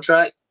 4-year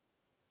contract.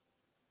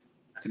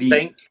 3. I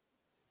think.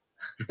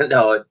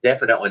 No,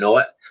 definitely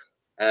not.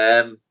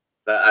 But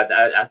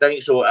I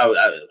think so.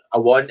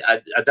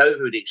 I doubt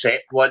he would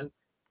accept one.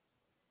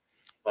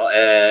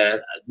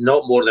 But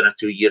not more than a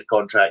 2-year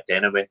contract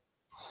anyway.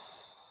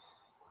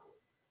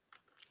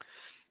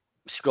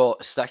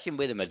 Scott, sticking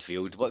with the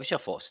midfield, what was your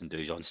thoughts on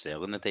Dujon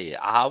Sterling today?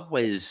 I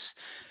was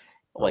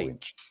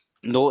like,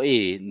 not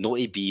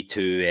to be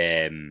too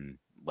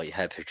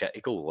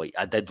hypocritical. Like,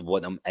 I did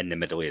want him in the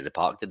middle of the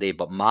park today,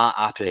 but my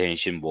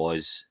apprehension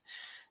was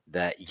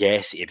that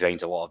yes, he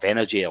brings a lot of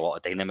energy, a lot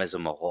of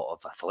dynamism, a lot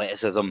of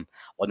athleticism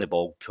on the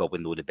ball,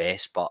 probably not the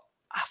best, but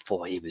I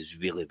thought he was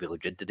really, really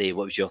good today.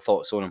 What was your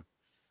thoughts on him?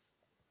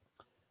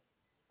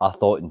 I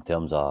thought in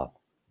terms of,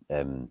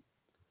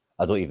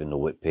 I don't even know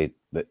what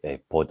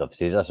pod I've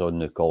said this on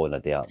the Colin a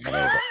day at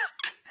minute.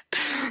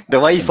 The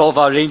life of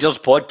a Rangers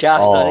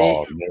podcaster,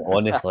 Oh, mate,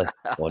 honestly,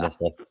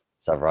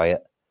 it's a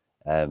riot.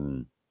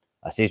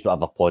 I says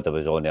whatever pod I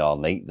was on the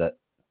other night that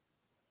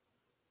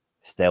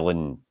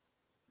Sterling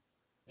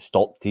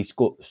stopped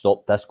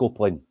disco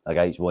playing. A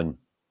guy's won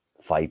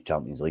 5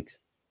 Champions Leagues.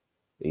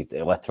 He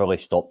literally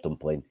stopped him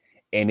playing.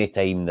 Any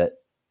time that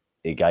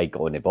a guy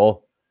got on the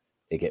ball,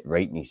 he get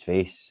right in his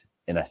face.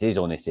 And I says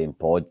on the same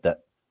pod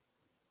that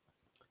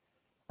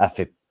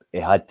if he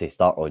had to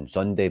start on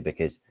Sunday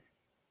because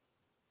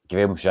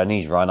Graham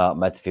Shinnie's ran at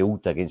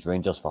midfield against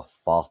Rangers for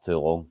far too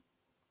long.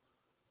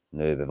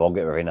 Now, we've all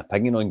got our own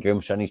opinion on Graham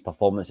Shinnie's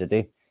performance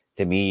today.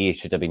 To me, he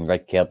should have been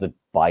red-carded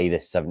by the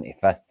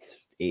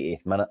 75th,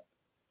 80th minute.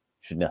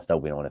 Shouldn't have still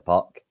been on the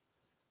park.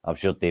 I'm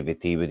sure David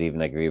T would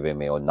even agree with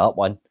me on that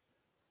one.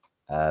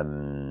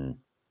 Not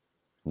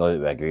that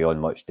we agree on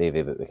much,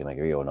 Davey, but we can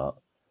agree on that.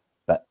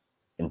 But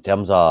in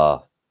terms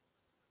of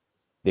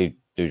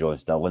Dujon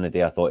Sterling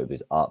today, I thought it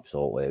was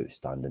absolutely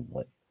outstanding.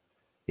 Like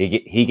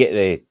he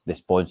get the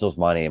sponsors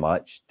man of the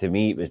match. To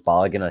me, it was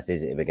Balogun. I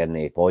says at the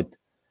beginning of the pod,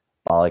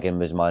 Balogun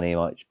was man of the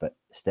match, but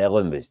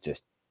Sterling was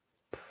just.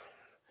 I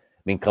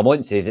mean,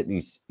 Clement says it.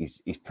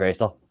 His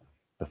presser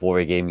before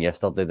a game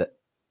yesterday that.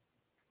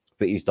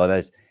 What he's done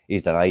is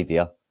he's an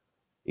idea.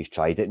 He's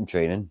tried it in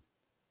training.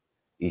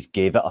 He's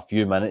gave it a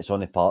few minutes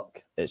on the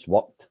park. It's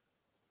worked.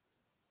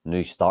 Now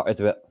he started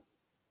with it.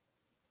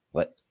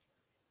 Like,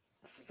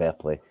 fair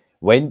play.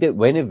 When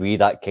have we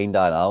that kind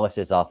of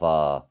analysis of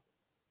a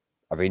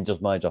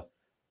Rangers manager?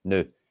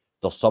 Now,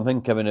 there's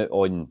something coming out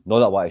on, not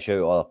that I want to shout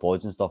out other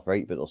pods and stuff,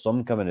 right? But there's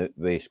something coming out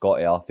with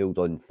Scotty Arfield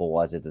on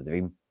Full As of the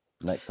Dream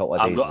next couple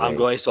of days. I'm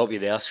going to stop you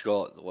there,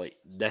 Scott. Like,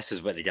 this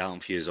is what the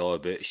Gallant Few is all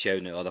about,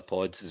 shouting at other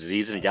pods. The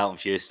reason the Gallant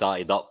Few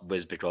started up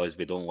was because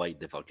we don't like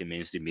the fucking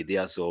mainstream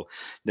media. So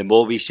the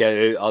more we shout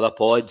out other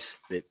pods,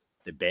 the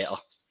better.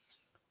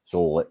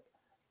 So, like,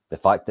 the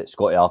fact that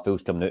Scotty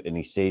Arfield's coming out and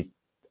he says,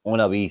 on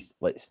a wee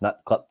like snip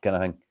clip kind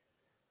of thing,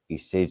 he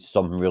says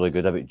something really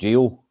good about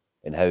Gio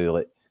and how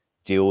like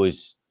Gio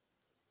is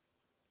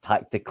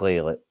tactically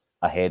like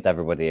ahead of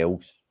everybody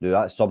else. Now,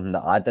 that's something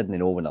that I didn't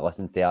know when I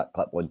listened to that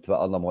clip on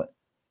Twitter, and I'm like,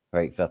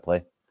 right, fair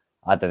play.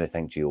 I didn't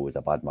think Gio was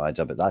a bad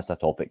manager, but that's a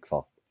topic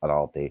for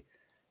another day.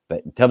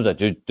 But in terms of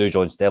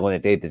Dujon Sterling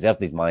today,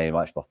 deserved his man of the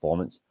match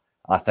performance.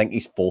 I think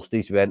he's forced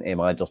his way into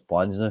managers'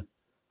 plans now.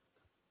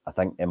 I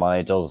think the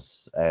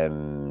managers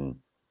come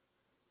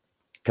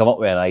up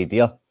with an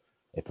idea.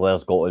 The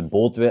players got on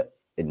board with it.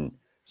 And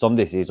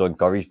somebody says on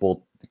Curry's pod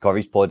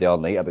the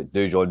other night about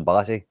Dujon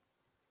Bassey.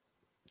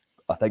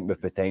 I think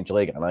we've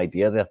potentially got an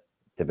idea there,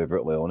 to be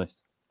brutally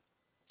honest.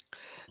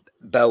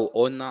 Bill,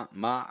 on that,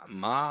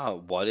 my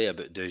worry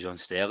about Dujon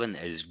Sterling,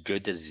 as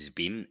good as he's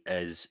been,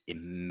 is he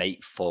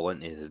might fall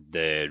into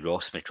the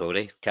Ross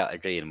McCrory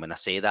category. And when I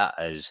say that,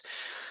 is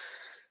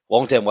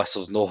long-term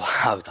listeners know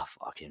I was a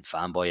fucking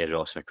fanboy of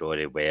Ross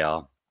McCrory,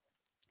 where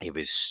he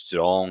was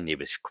strong, he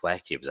was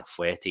quick, he was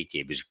athletic,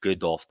 he was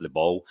good off the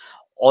ball.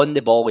 On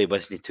the ball, he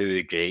wasn't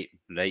too great,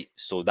 right?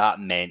 So that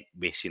meant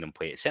we seen him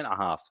play at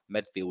centre-half,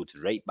 midfield,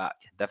 right back,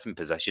 different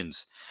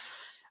positions.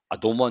 I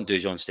don't want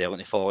Dujon Sterling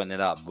to fall into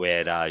that,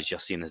 whereas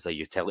you're seen as a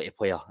utility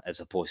player as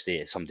opposed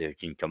to somebody who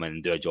can come in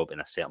and do a job in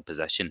a certain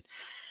position.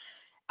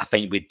 I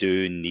think we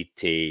do need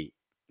to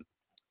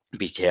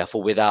be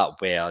careful with that,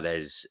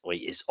 whereas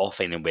like it's all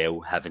fine and well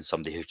having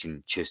somebody who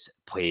can just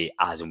play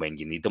as and when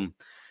you need them.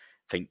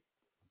 I think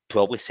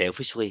probably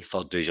selfishly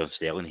for Dujon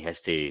Sterling, he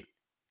has to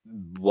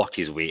work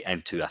his way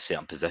into a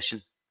certain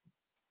position.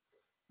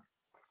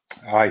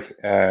 Aye.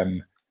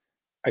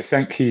 I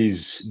think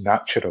he's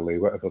naturally,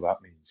 whatever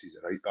that means, he's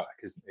a right back,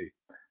 isn't he?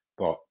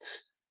 But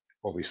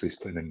obviously he's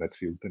playing in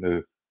midfield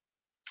now.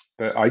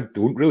 But I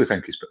don't really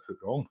think he's put foot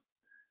wrong.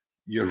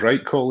 You're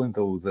right, Colin,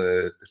 though,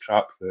 the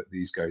trap that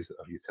these guys that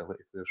are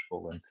utility players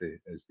fall into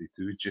is they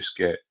do just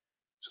get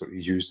sort of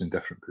used in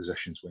different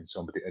positions when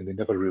somebody, and they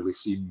never really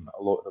seem,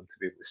 a lot of them, to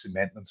be able to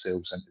cement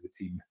themselves into the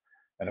team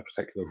in a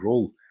particular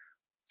role.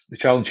 The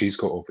challenge he's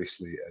got,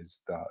 obviously, is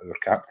that our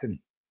captain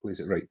plays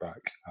at right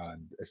back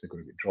and isn't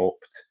going to get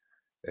dropped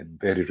and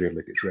very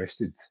rarely gets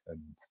rested. And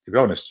to be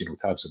honest,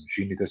 Tav's a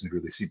machine. He doesn't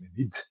really seem to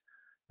need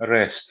a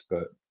rest,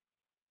 but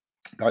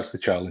that's the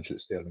challenge that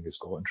Sterling has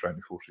got in trying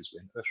to force his way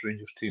into this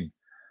Rangers team.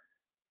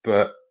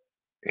 But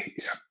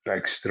he's a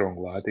big,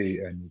 strong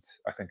laddie, and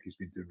I think he's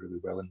been doing really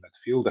well in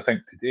midfield. I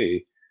think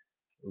today,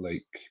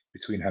 like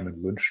between him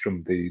and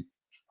Lundstrom, the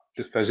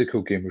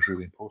physical game was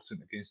really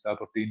important against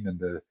Aberdeen, and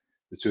the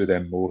two of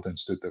them more than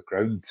stood their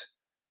ground.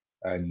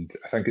 And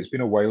I think it's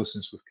been a while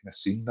since we've kind of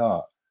seen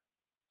that.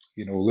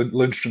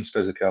 Lundstrom's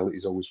physicality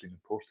has always been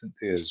important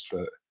to us,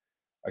 but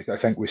I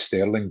think with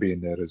Sterling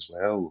being there as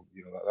well,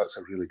 that's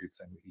a really good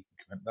thing that he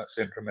can come into that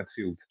centre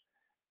midfield.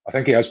 I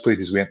think he has played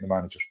his way into the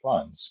manager's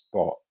plans,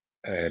 but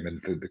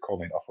and the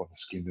comment up on the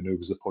screen,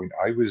 was the point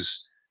I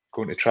was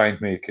going to try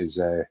and make is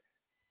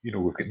you know,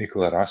 we've got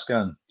Nikola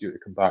Raskin due to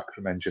come back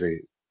from injury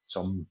at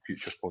some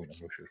future point.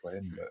 I'm not sure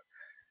when,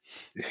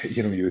 but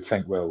you know, you would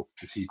think, well,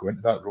 does he go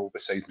into that role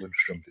beside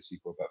Lundstrom? Does he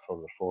go a bit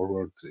further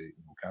forward? You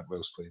know,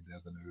 Cantwell's playing there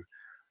now.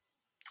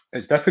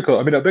 It's difficult.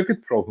 I mean, a big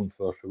good problem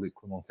for Philippe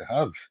Clement to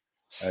have.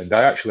 And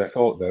I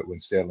thought that when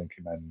Sterling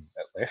came in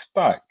at left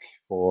back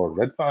for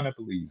Redvan, I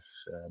believe,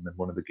 in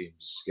one of the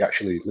games, he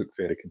actually looked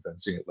very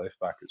convincing at left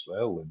back as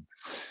well. And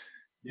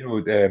you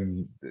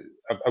know,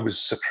 I was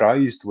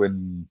surprised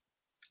when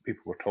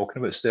people were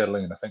talking about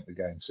Sterling, and I think the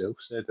guy himself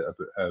said it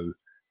about how,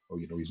 well,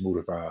 you know, he's more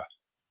of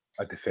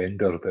a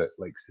defender that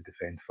likes to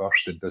defend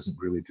first and doesn't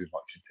really do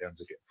much in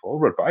terms of getting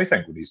forward. But I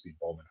think when he's been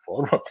bombing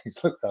forward,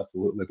 he's looked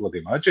absolutely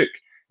bloody magic.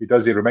 He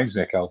does. He reminds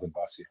me of Calvin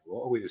Bassey in a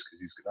lot of ways because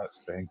he's got that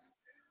strength.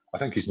 I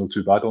think he's not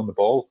too bad on the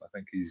ball. I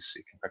think he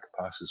can pick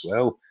a pass as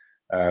well.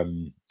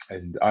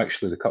 And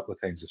actually, the couple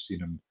of times I've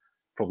seen him,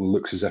 probably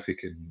looks as if he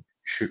can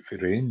shoot for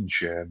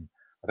range.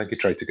 I think he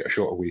tried to get a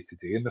shot away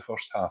today in the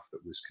first half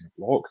that was kind of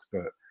blocked,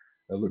 but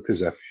it looked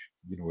as if,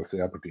 you know, if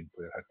the Aberdeen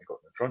player hadn't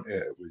gotten in front of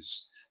it, it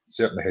was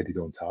certainly headed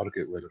on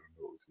target. Whether or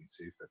not it was being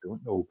saved, I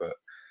don't know. But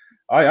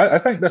I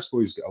think this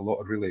boy's got a lot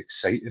of really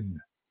exciting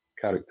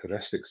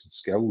characteristics and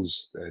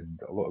skills and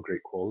a lot of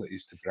great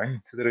qualities to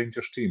bring to the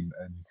Rangers team.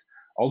 And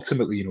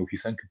ultimately, you know, if you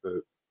think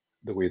about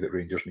the way that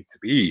Rangers need to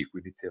be,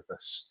 we need to have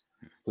this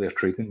player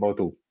trading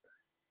model,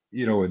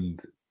 you know,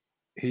 and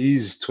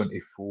he's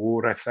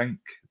 24, I think,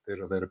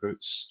 there or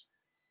thereabouts.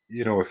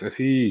 You know, if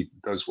he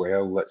does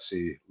well, let's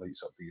say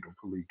lights up the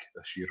Europa League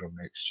this year or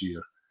next year,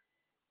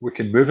 we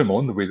can move him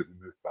on the way that we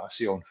moved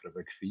Bassey on for a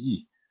big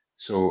fee.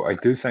 So I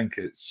do think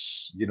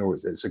it's, you know,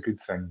 it's a good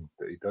thing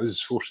that he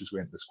does force his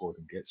way into the squad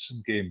and get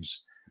some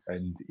games.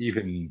 And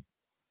even,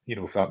 you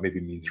know, if that maybe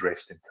means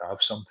resting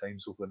Tav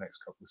sometimes over the next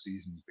couple of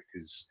seasons,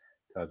 because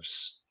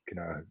Tav's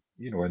kind of,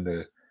 you know, in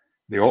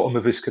the autumn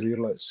of his career,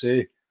 let's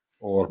say,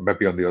 or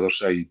maybe on the other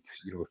side,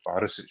 you know, if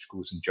Barisic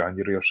goes in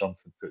January or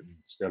something, putting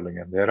Sterling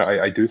in there,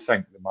 I do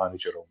think the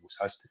manager almost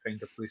has to find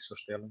a place for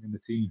Sterling in the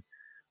team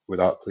with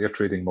that player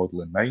trading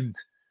model in mind.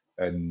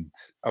 And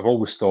I've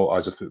always thought,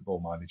 as a football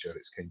manager,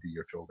 it's kind of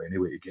your job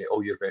anyway to get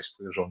all your best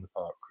players on the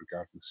park,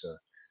 regardless of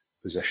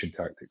position,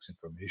 tactics, and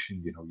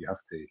formation. You know, you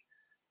have to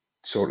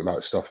sort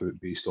that stuff out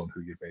based on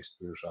who your best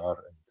players are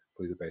and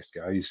play the best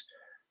guys.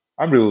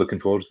 I'm really looking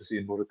forward to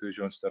seeing more of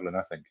Dujon Sterling.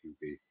 I think he'll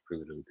be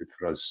really, really good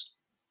for us.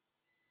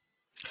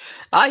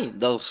 Aye,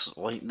 there's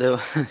like the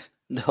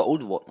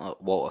old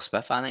Walter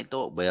Smith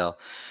anecdote where,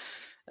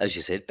 as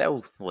you said,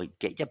 Bill, like,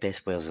 get your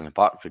best players in the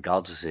park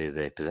regardless of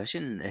the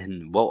position.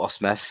 And Walter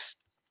Smith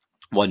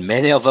won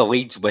many other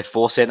leagues with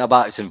 4 centre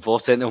backs and 4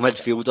 centre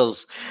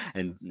midfielders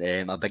and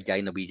a big guy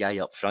and a wee guy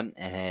up front.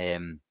 But at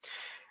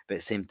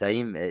the same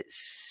time,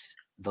 there's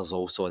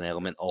also an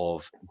element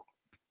of,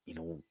 you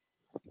know,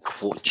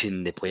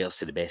 coaching the players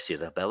to the best of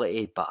their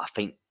ability. But I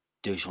think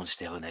Dujon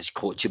Sterling is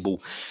coachable,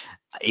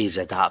 he's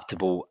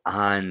adaptable,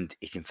 and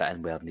he can fit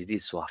in where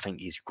needed. So I think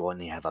he's going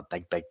to have a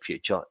big, big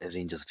future at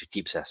Rangers if he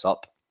keeps this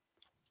up.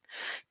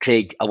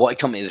 Craig, I want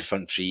to come to the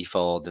front three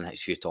for the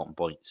next few talking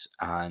points,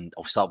 and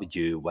I'll start with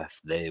you with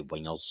the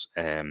wingers.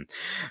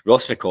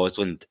 Ross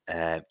McCausland,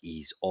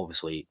 he's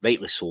obviously,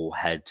 rightly so,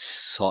 had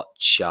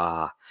such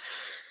a,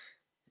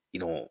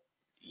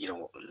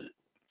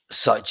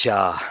 such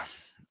a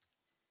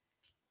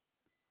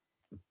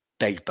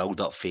big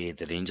build-up for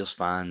the Rangers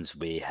fans,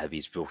 with how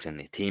he's broken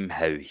the team,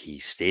 how he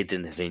stayed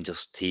in the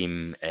Rangers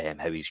team,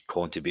 how he's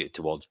contributed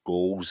towards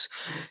goals.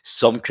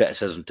 Some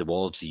criticism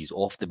towards his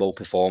off-the-ball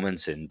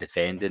performance and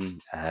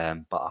defending,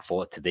 but I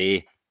thought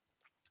today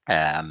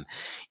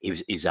he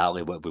was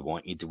exactly what we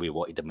wanted. We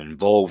wanted him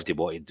involved. We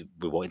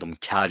wanted him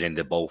carrying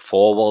the ball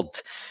forward.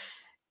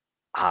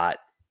 A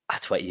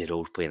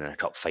 20-year-old playing in a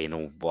cup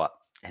final, what,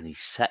 in his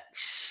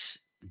 6th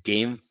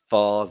game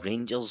for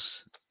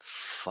Rangers?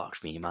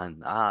 Fuck me,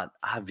 man. I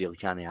really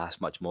can't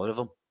ask much more of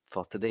him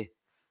for today.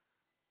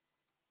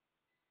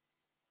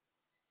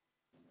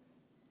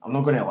 I'm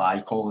not going to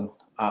lie, Colin.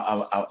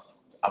 I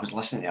was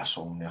listening to a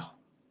song there,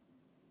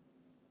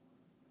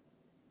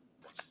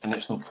 and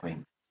it's not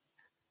playing.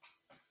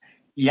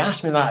 You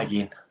asked me that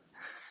again.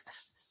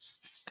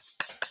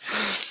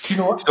 Do you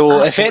know what?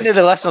 So, if any of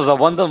the listeners are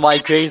wondering why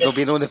Craig's not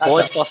been on the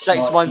pod for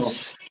 6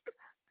 months,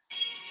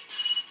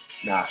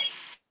 nah.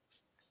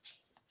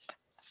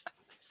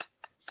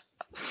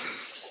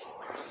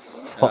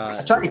 I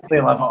tried to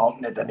play Live It Up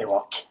and it didn't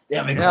work.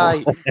 There we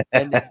go.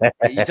 And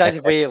you tried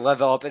to play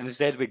Live It Up and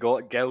instead we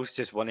got Girls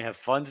Just Want to Have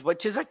Fun,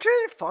 which is a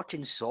great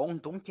fucking song,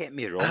 don't get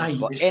me wrong.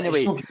 But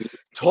anyway,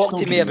 talk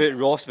to me about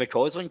Ross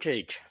McCausland,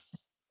 Craig.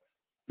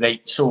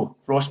 Right, so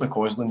Ross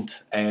McCausland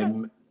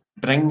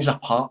brings a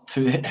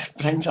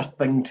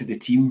thing to the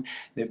team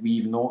that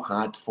we've not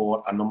had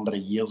for a number of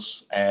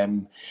years.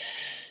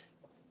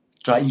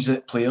 Drives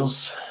at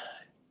players,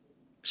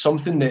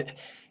 something that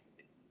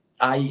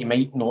he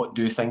might not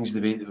do things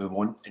the way that we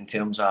want in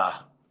terms of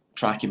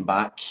tracking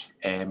back,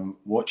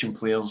 watching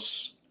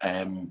players,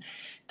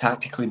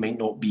 tactically might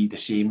not be the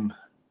same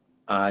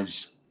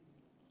as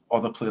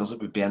other players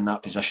that would be in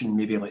that position,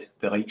 maybe like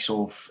the likes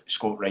of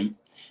Scott Wright.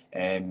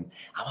 I'm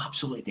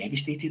absolutely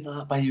devastated at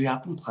that, by the way.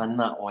 I've been planning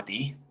that all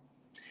day.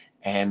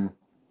 I'm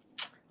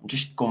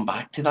just going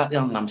back to that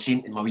there, and I'm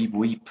saying to my wee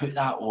boy, put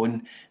that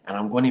on, and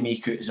I'm going to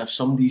make it as if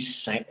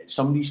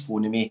somebody's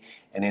phoning me,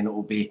 and then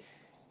it'll be,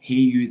 hey,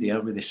 you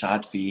there with the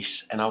sad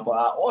face, and I'll be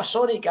like, oh,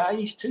 sorry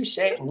guys, 2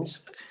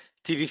 seconds.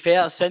 To be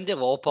fair, Cyndi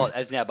Lauper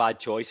isn't a bad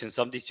choice, and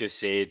somebody's just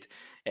said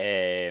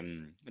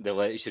the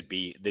letter should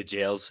be the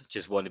jails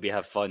just want to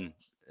have fun.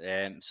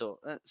 So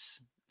it's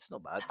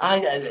not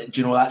bad.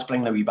 Do you know, that's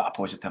bringing a wee bit of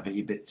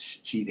positivity, but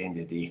see, at the end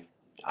of the day,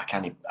 I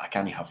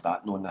can't have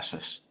that knowing this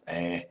house.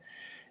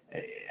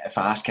 If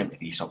I ask him to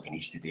do something, he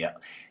needs to do it.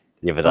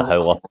 Give it a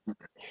howler.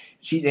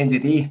 See, at the end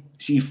of the day,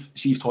 see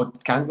if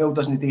Todd Cantwell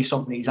doesn't do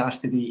something that he's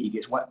asked to do, he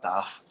gets whipped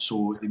off.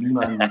 So the wee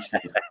man needs to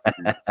do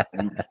it.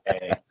 And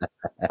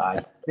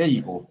there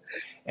you go.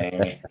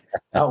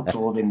 That'll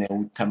probably be in the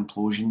old Tim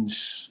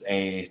Plosion's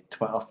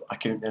Twitter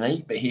account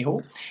tonight, but hey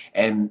ho.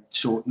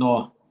 So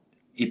no,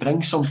 he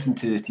brings something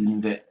to the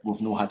team that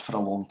we've not had for a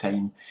long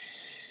time.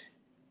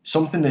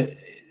 Something that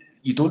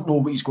you don't know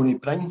what he's going to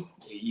bring.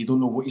 You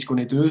don't know what he's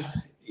going to do.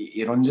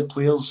 He runs at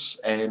players.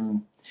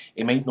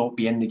 He might not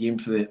be in the game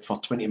for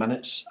 20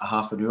 minutes, a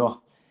half an hour.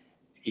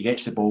 He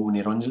gets the ball and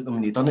he runs at them,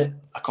 and he done it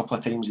a couple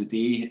of times a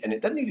day, and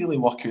it didn't really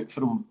work out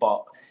for him,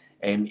 but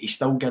he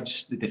still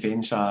gives the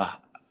defence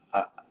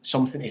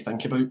something to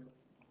think about.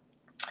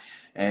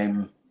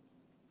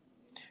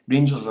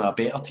 Rangers are a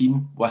better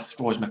team with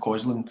Ross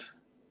McCausland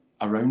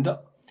around it.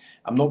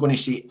 I'm not going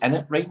to say in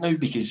it right now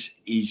because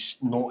he's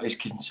not as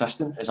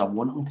consistent as I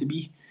want him to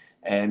be,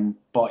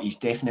 but he's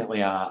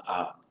definitely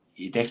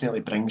he definitely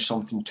brings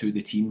something to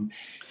the team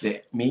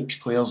that makes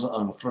players that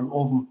are in front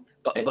of him.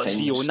 But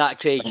see, on that,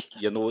 Craig,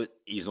 you know,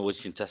 he's not as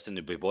consistent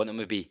as we want him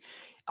to be.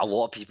 A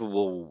lot of people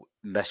will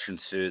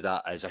misconstrue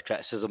that as a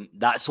criticism.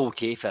 That's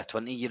okay for a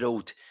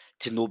 20-year-old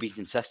to not be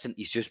consistent.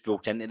 He's just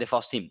broke into the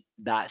first team.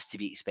 That's to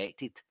be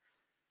expected.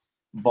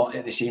 But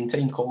at the same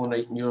time, Colin,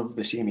 right, you're of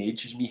the same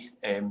age as me.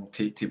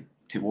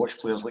 To watch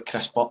players like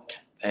Chris Burke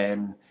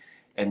and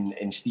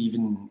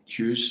Stephen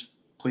Hughes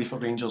play for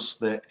Rangers,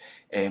 that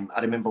I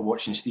remember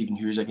watching Stephen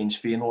Hughes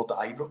against Feyenoord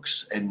at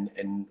Ibrox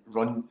and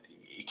run.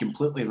 He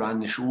completely ran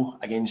the show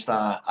against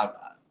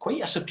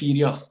quite a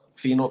superior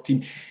Feyenoord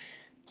team,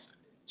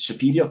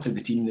 superior to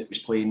the team that was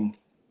playing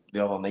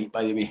the other night,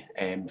 by the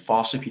way,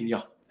 far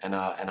superior in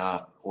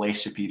a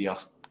less superior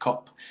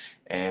cup,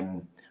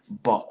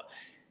 but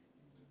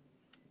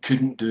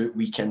couldn't do it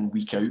week in,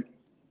 week out.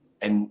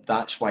 And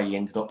that's why he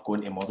ended up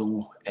going to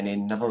Motherwell and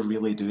then never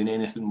really doing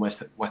anything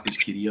with his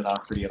career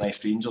after he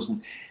left Rangers.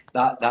 And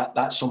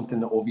that's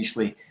something that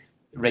obviously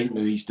right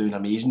now he's doing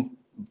amazing,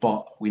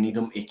 but we need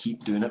him to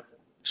keep doing it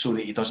so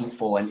that he doesn't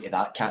fall into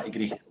that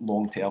category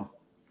long term.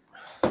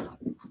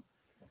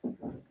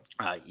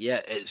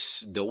 Yeah,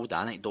 it's the old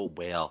anecdote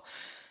where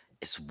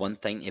it's one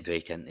thing to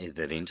break into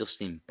the Rangers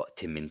team, but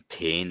to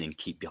maintain and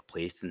keep your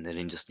place in the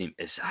Rangers team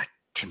is a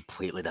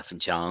completely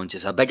different challenge.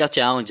 It's a bigger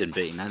challenge than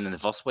breaking in the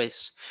first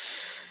place.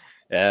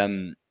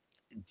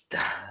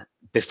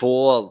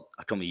 Before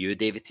I come to you,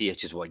 David, I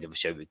just want to give a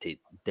shout out to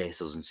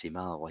Dessers and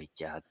Seema.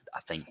 I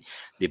think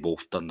they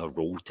both done their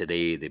role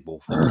today. They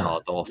both worked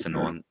hard off and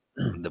on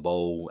the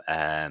ball,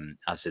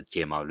 as it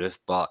came out of.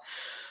 But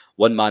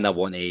one man I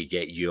want to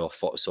get your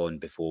thoughts on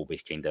before we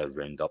kind of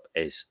round up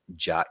is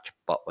Jack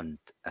Butland.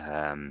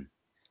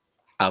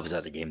 I was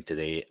at the game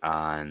today,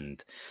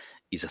 and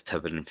he's a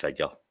towering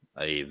figure.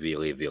 He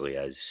really, really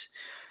is.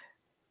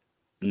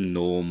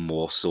 No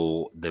more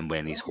so than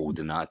when he's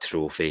holding that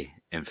trophy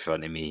in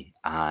front of me.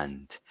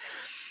 And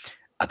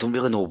I don't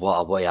really know what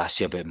I want to ask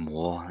you about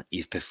more.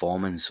 His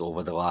performance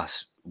over the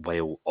last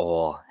while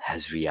or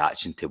his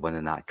reaction to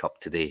winning that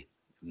cup today.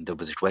 There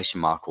was a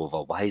question mark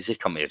over why is he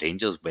coming to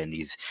Rangers when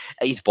he's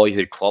at his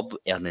boyhood club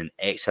earning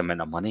X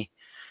amount of money.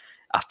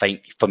 I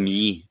think for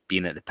me,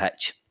 being at the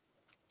pitch,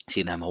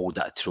 seeing him hold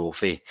that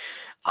trophy,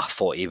 I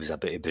thought he was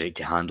about to break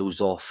the handles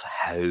off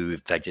how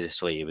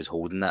vigorously he was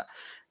holding it.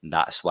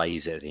 That's why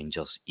he's at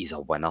Rangers. He's a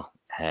winner.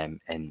 And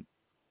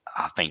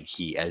I think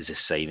he is a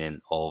signing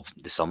of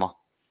the summer.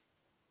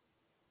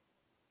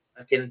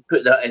 I can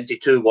put that into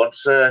 2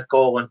 words,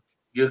 Colin.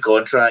 New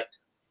contract.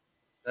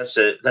 That's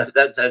about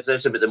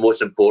the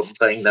most important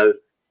thing now.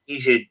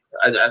 He should.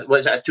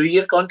 What's it, a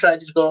 2-year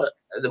contract he's got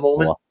at the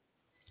moment?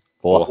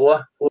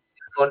 4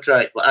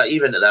 contract. But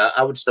even at that,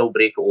 I would still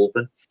break it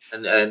open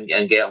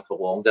and get him for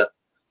longer.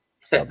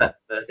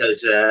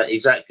 Because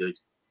he's that good.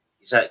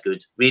 He's that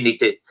good. We need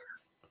to,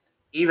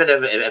 even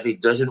if he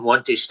doesn't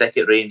want to stick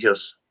at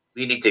Rangers,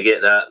 we need to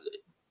get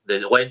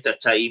the length of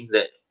time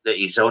that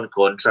he's on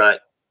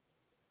contract,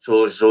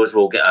 so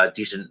we'll get a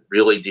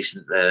really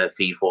decent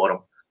fee for him.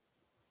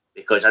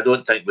 Because I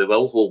don't think we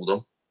will hold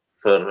him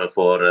for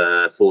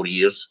 4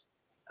 years.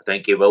 I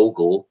think he will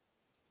go.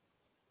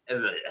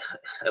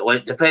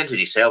 It depends on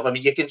himself. I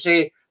mean, you can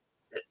say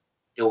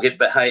he'll get a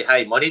bit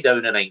high money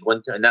down in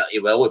England, and that he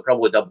will. He'll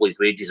probably double his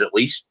wages at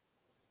least.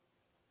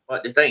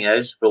 But the thing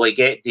is, will he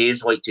get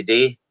days like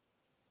today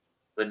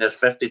when there's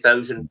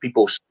 50,000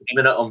 people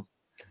screaming at him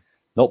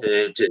Nope.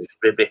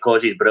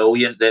 Because he's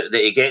brilliant. That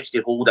he gets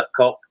to hold a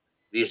cup.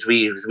 These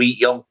wee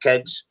young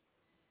kids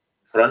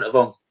in front of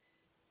him.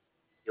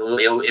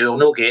 He'll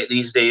not get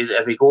these days.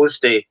 If he goes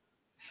to,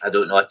 I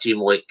don't know, a team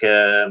like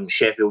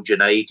Sheffield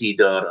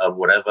United or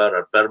whatever,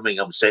 or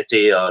Birmingham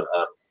City, or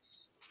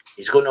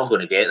he's not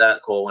going to get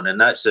that, Colin, and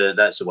that's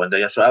the one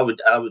thing. So I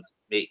would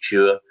make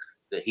sure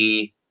that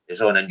he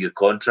is on a new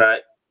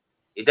contract.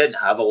 He didn't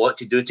have a lot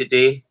to do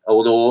today,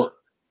 although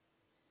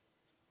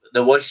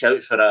there was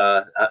shouts for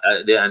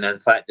and in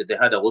fact they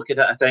had a look at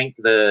it. I think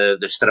the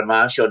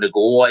Stramash on the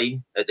goal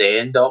line at the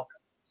end up,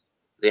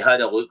 they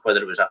had a look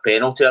whether it was a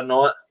penalty or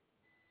not.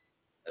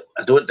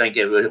 I don't think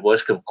it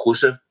was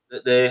conclusive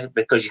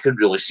because you couldn't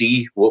really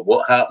see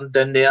what happened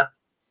in there.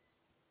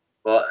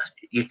 But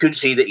you could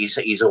see that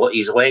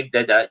his leg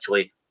did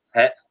actually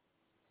hit.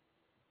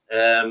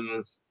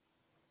 Can't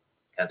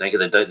think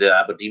of the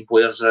Aberdeen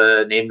player's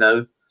name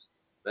now,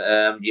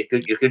 but you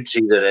could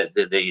see that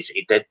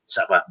he did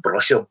sort of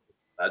brush him.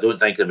 I don't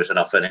think there was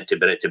enough in it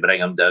to bring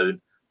him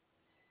down.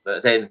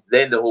 But then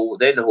the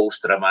whole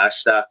Stramash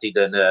started,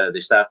 and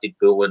they started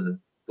pulling.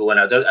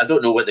 I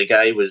don't know what the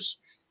guy was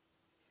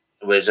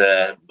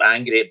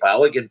angry at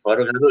Balogun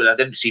for. I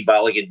didn't see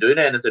Balogun doing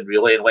anything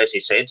really, unless he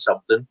said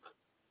something.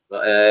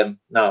 But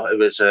no, it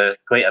was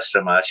quite a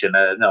Stramash,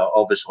 and no,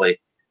 obviously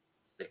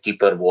the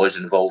keeper was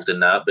involved in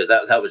that. But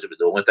that was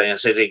the only thing. I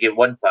said he gave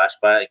one pass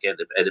back at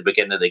the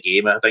beginning of the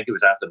game. I think it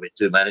was after about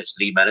 2 minutes,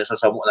 3 minutes, or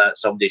something like that.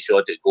 Somebody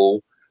shot at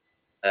goal,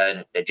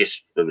 and it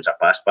was a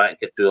pass back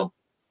to him,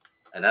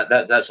 and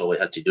that's all he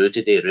had to do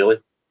today, really.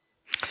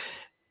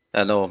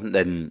 I know.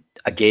 Then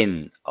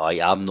again, I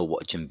am not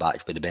watching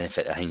back with the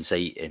benefit of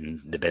hindsight and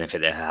the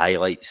benefit of the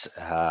highlights.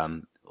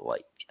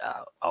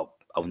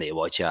 I'll need to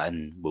watch it,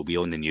 and we'll be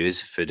on the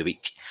news through the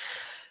week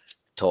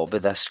talk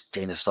about this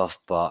kind of stuff.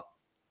 But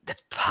the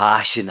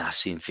passion I've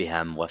seen for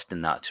him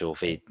lifting that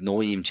trophy,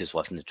 not even just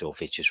lifting the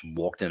trophy, just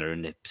walking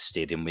around the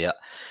stadium with it,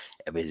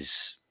 it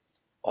was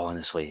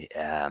honestly,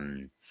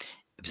 it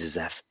was as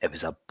if it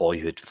was a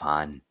boyhood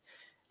fan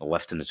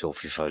lifting the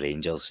trophy for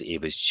Rangers. He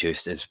was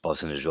just as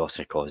buzzing as Ross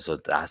because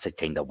that's the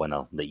kind of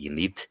winner that you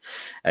need.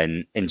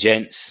 And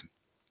gents,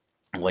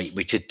 like,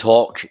 we could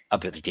talk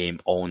about the game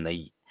all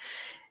night,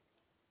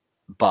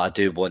 but I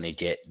do want to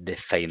get the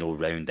final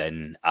round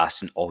in,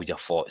 asking all your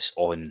thoughts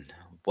on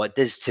what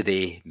does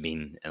today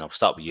mean. And I'll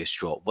start with you,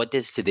 Strop. What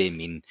does today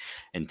mean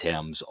in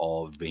terms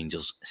of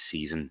Rangers'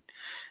 season?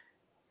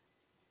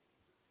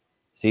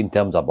 See, in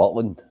terms of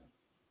Butland,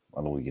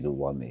 I know you don't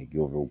want me to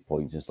go over all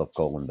points and stuff,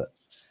 Colin, but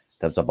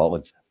in terms of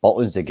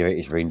Butland's the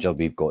greatest Ranger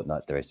we've got in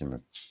that dressing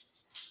room.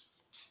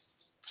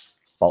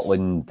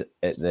 Butland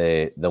at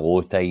the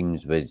low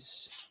times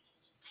was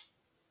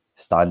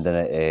standing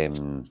at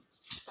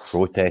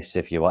protests,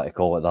 if you want to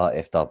call it that,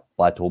 after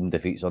bad home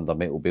defeats under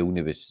Metal Bill, and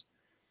he was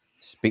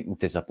speaking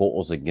to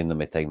supporters and giving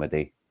them a time of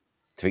day,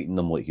 treating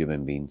them like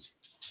human beings.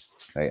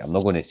 Right, I'm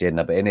not going to say that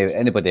about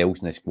anybody else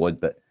in the squad,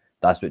 but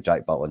that's what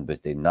Jack Butland was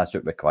doing. That's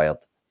what required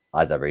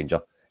as a Ranger.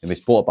 And we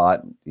spoke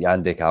about the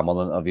Andy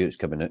Cameron interview that's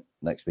coming out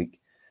next week.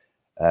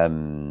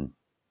 In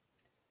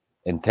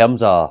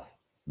terms of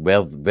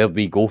where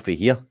we go for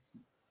here,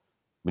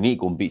 we need to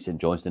go and beat St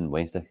Johnstone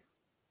Wednesday.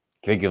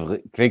 Craig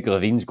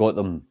Levine's got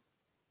them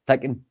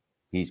ticking.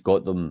 He's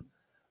got them.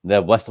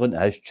 They're whistling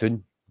to his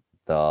tune.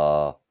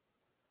 They're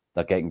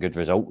getting good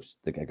results.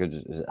 They get good.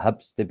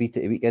 Hibs to beat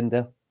it a weekend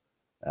there.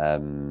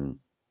 They're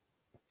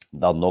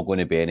not going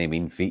to be any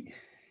mean feat.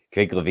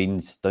 Craig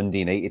Levine's Dundee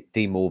United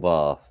team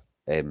over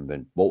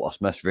when Walter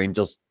Smith's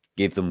Rangers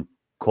gave them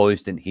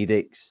constant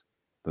headaches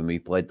when we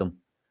played them,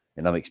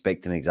 and I'm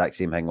expecting the exact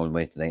same thing on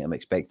Wednesday night. I'm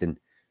expecting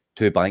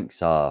two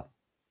banks,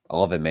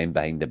 11 men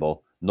behind the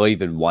ball, not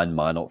even one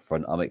man up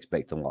front. I'm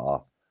expecting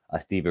like a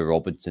Stevie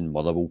Robinson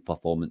Motherwell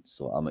performance.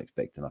 So I'm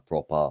expecting a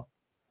proper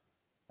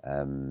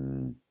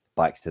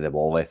backs to the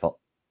wall effort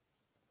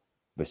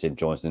with St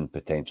Johnstone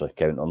potentially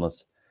counting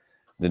us.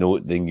 They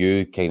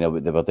knew kind of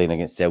what they were doing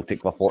against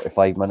Celtic for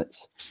 45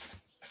 minutes.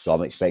 So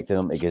I'm expecting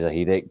them to give us a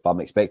headache, but I'm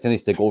expecting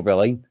us to go over the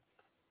line.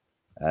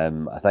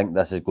 I think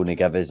this is going to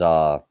give us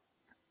a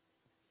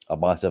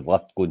massive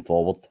lift going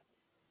forward.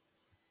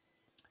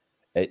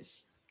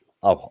 It's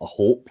a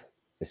hope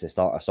it's the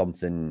start of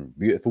something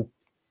beautiful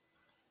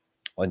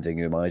under a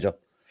new manager.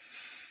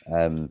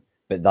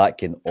 But that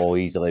can all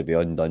easily be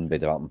undone by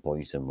dropping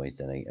points on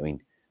Wednesday night. I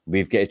mean,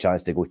 we've got a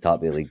chance to go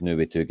tap the league now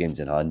with 2 games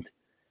in hand.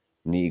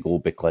 We need to go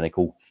be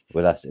clinical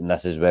with this, and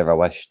this is where I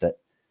wish that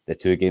the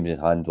 2 games in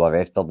hand were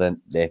after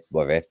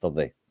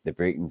the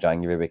break in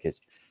January,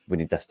 because we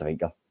need a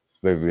striker.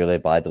 We really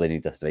badly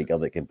need a striker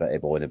that can put a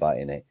ball in the back of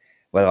the net.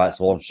 Whether that's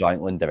Lawrence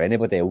Shankland or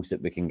anybody else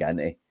that we can get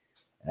into,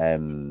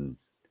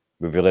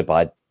 we really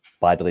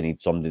badly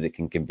need somebody that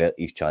can convert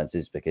these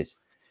chances, because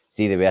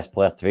see the West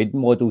player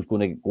trading model is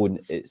going to go.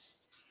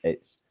 It's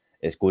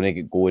going to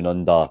get going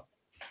under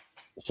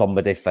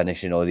somebody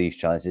finishing all these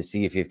chances.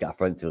 See if you've got a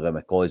front three with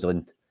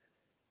McCausland,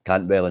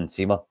 Cantwell and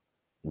Seamer.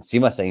 And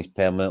Seamer signs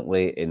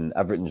permanently and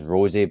everything's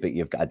rosy, but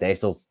you've got a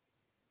Dessers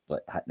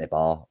like hitting the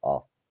bar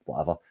or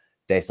whatever.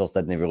 Dessers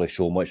didn't really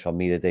show much for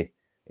me today.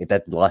 he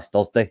did last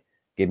Thursday.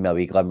 Gave me a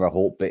wee glimmer of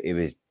hope, but he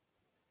was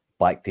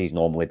back to his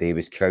normal day. He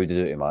was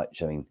crowded out of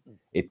match. I mean,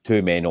 he had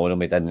 2 men on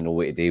him. He didn't know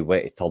what to do,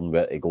 where to turn,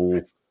 where to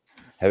go,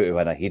 how to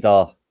win a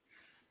header,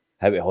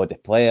 how to hold the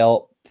play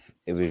up.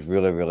 It was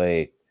really,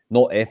 really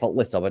not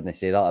effortless. I wouldn't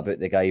say that about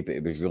the guy, but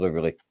it was really,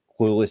 really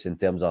clueless in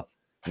terms of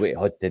what he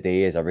had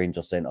today as a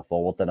Rangers centre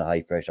forward in a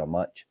high pressure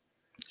match.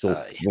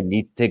 So we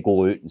need to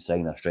go out and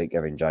sign a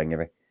striker in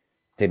January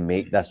to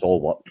make this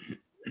all work.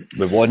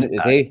 We won it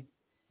today.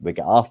 We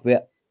get half with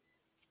it.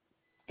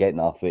 Getting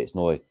half with it's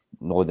not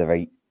the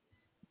right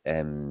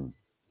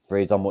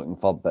phrase I'm looking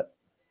for, but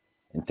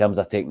in terms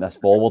of taking this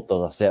forward,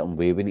 there's a certain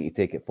way we need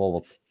to take it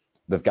forward.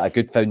 We've got a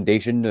good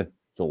foundation now,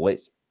 so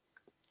let's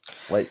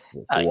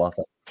go off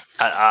it.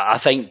 I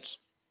think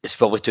it's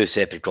probably 2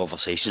 separate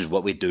conversations,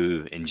 what we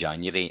do in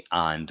January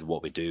and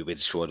what we do with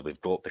the squad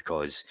we've got,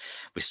 because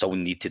we still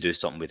need to do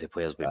something with the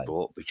players we've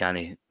got. We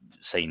can't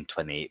sign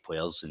 28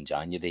 players in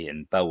January,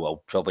 and Bill,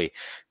 I'll probably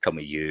come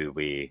at you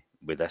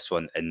with this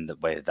one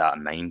with that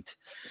in mind.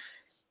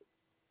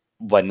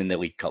 Winning the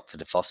League Cup for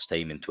the first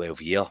time in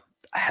 12 years,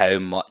 how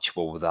much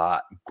will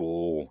that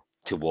go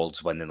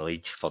towards winning the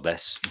league for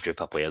this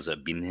group of players that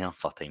have been here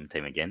for time and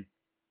time again?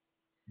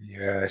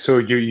 Yeah, so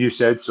you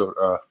said sort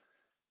of,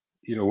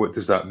 what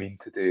does that mean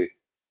today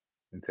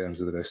in terms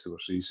of the rest of our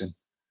season?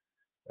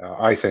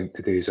 I think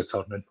today is a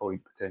turning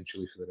point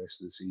potentially for the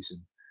rest of the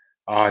season,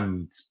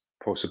 and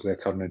possibly a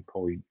turning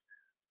point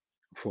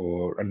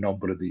for a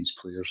number of these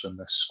players in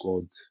this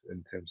squad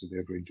in terms of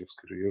their range of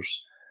careers.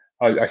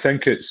 I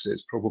think it's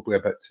probably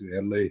a bit too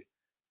early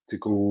to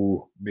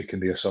go making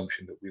the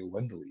assumption that we'll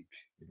win the league.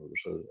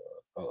 There's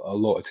a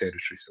lot of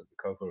territory still to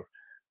cover.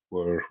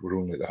 We're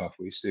only at the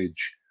halfway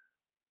stage.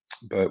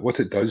 But what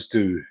it does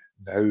do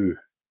now,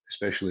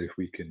 especially if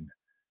we can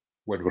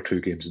win our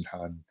 2 games in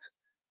hand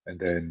and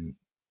then,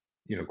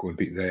 go and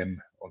beat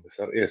them on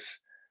the 30th,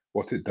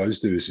 what it does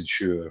do is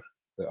ensure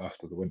that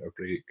after the winter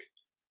break,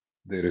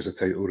 there is a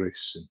title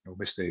race, and no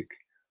mistake.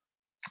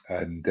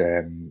 And,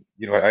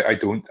 I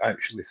don't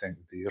actually think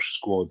their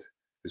squad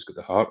has got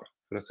the heart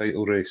for a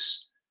title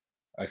race.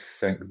 I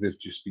think they've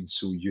just been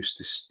so used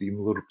to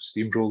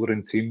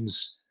steamrolling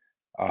teams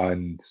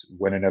and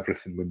winning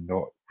everything with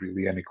not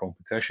really any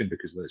competition,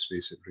 because let's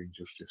face it,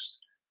 Rangers just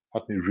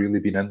haven't really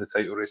been in the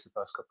title race the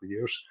past couple of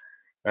years.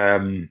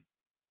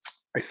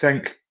 I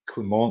think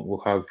Clement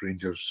will have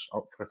Rangers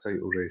up for a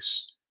title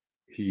race.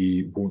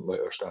 He won't let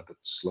our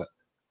standards slip,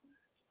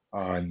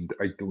 and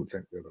I don't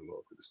think they're a lot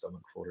of the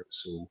stomach for it.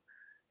 So,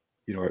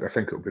 I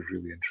think it'll be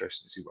really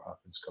interesting to see what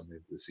happens coming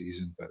into the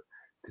season. But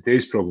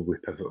today's probably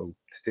pivotal.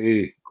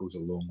 Today goes a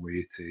long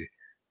way to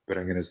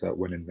bringing us that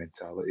winning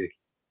mentality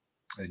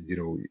and,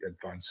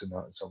 advancing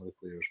that in some of the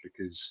players,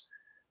 because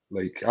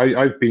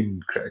I've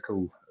been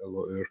critical a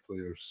lot of our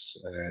players.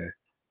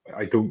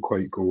 I don't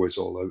quite go as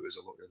all out as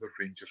a lot of other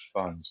Rangers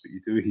fans, but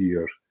you do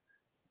hear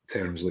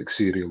terms like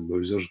serial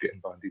losers getting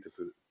bandied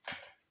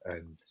about.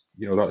 And,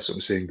 that's what I'm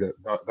saying,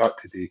 that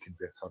today can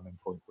be a turning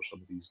point for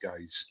some of these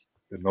guys.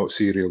 They're not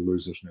serial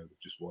losers now,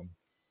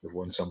 they've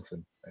won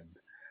something, and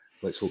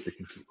let's hope they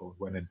can keep on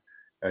winning.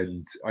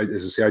 And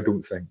as I say, I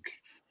don't think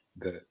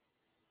that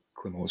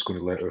Clement's going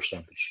to let our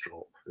standards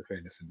drop. If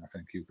anything, I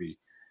think he'll be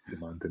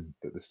demanding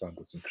that the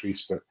standards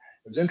increase. But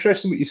it was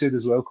interesting what you said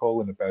as well,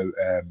 Colin, about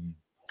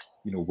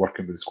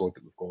working with the squad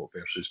that we've got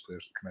versus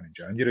players that come in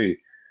January.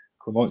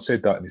 Clement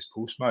said that in his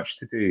post-match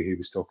today. He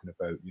was talking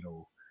about,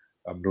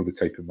 I'm not the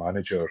type of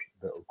manager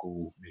that'll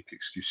go make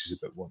excuses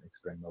about wanting to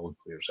bring my own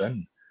players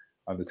in.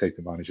 I'm the type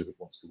of manager that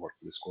wants to work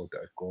with the squad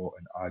that I've got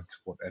and add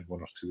in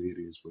 1 or 2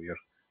 areas where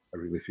I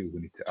really feel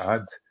we need to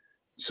add.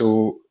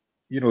 So,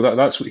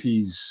 that's what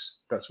he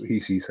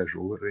sees his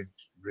role at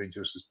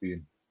Rangers as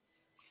being.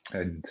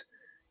 And,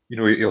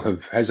 he'll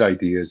have his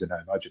ideas, and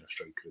I imagine a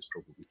striker is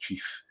probably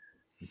chief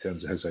in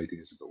terms of his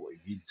ideas about what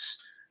he needs.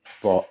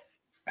 But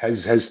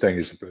his thing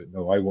is about,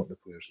 no, I want the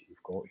players that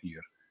we've got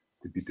here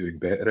to be doing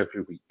better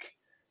every week.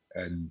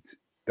 And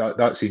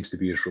that seems to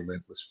be his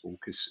relentless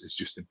focus, is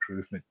just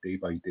improvement day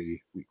by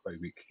day, week by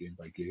week, game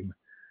by game.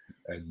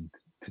 And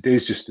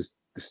today's just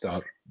the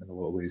start in a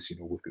lot of ways. We've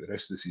got the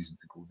rest of the season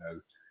to go now.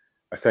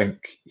 I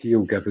think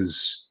he'll give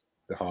us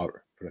the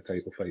heart for a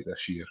title fight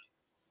this year.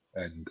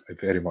 And I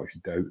very much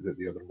doubt that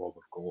the other mob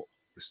have got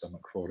the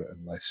stomach for it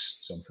unless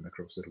something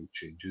across the road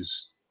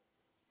changes.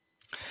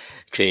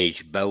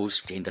 Craig, Bill's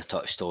kind of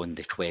touched on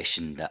the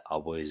question that I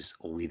was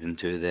leading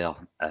to there.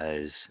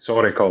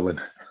 Sorry,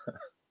 Colin.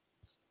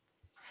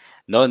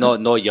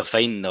 No, you're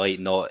fine.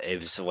 It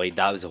was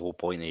that was the whole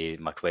point of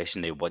my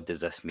question. What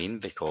does this mean?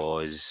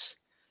 Because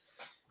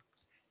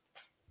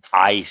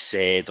I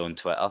said on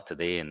Twitter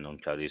today and on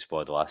Curry's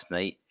Pod last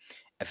night,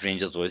 if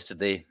Rangers lose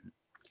today,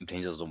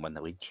 Rangers don't win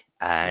the league.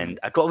 And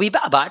I got a wee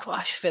bit of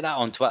backlash for that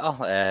on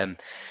Twitter,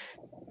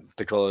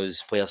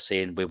 because players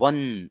saying we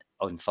won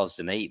on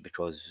Thursday night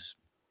because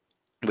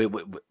we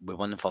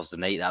won on Thursday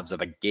night. That was a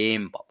big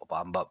game, blah,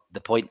 blah, blah. But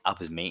the point I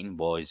was making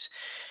was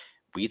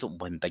we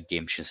don't win big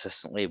games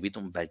consistently. We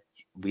don't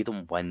we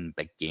don't win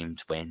big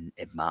games when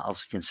it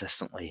matters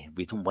consistently.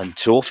 We don't win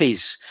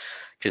trophies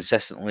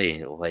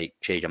consistently. Like,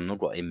 Craig, I'm not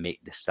going to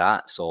make the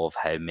stats of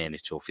how many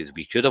trophies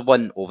we could have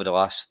won over the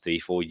last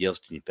 3-4 years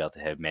compared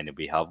to how many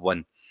we have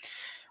won.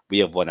 We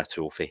have won a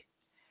trophy.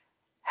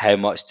 How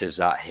much does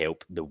that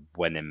help the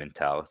winning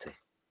mentality?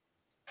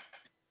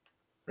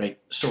 Right,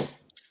 so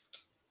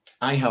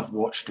I have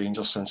watched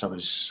Rangers since I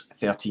was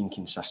 13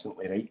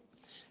 consistently, right?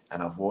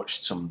 And I've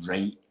watched some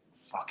right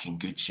fucking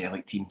good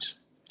Celtic teams.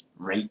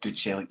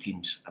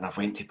 And I've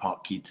went to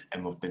Parkhead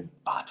and we've been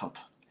battered.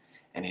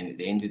 And then at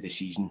the end of the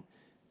season,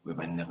 we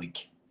win the league.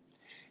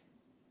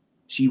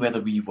 See, whether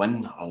we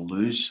win or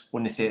lose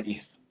on the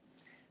 30th,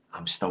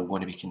 I'm still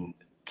going to be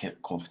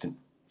confident.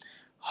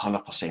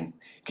 100%.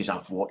 Because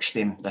I've watched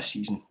them this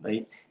season,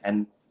 right?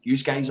 And you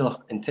guys are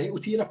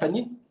entitled to your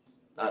opinion.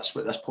 That's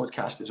what this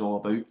podcast is all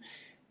about.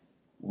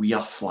 We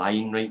are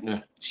flying right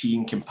now. See,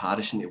 in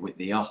comparison to what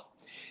they are,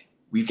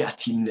 we've got a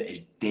team that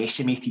is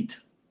decimated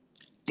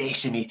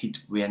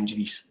with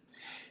injuries.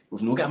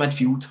 We've not got a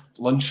midfield.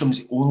 Lundstrom's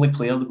the only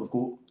player that we've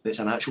got that's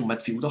an actual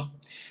midfielder.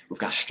 We've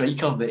got a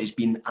striker that has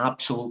been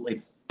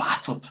absolutely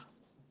battered.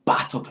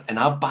 And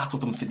I've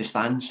battered him for the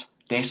stands.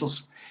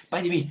 Dessers.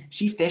 By the way,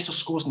 see if Dessers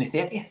scores in the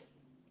 30th.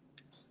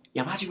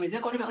 You imagine what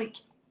they're going to be like.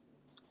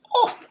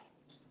 Oh!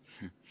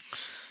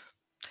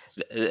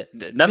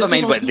 Never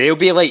mind what they'll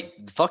be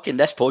like. Fucking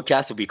this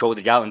podcast will be called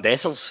the Gallon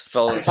Dessers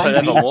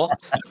forevermore.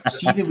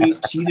 See the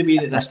way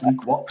that this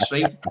league works,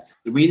 right?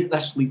 The way that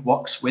this league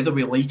works, whether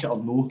we like it or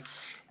no,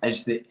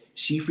 is that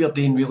see if we're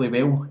doing really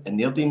well and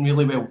they're doing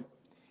really well,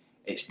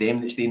 it's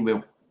them that's doing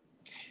well.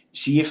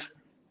 See if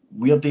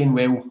we're doing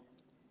well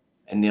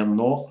and they're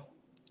not,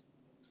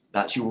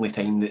 that's the only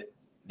time that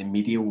the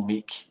media will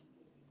make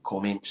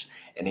comments,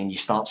 and then you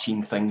start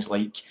seeing things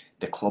like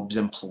the club's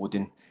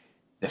imploding,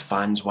 the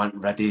fans want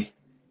rid of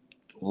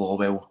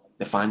Lowell,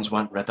 the fans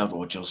want rid of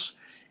Rodgers.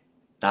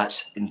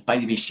 And by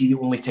the way, see the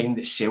only time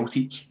that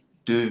Celtic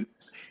do,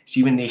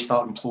 see when they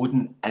start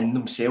imploding in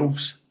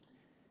themselves,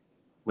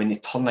 when they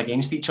turn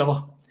against each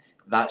other,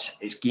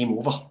 it's game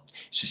over.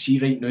 So see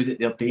right now that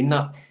they're doing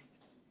that,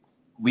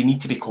 we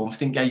need to be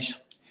confident, guys.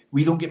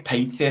 We don't get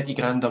paid 30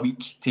 grand a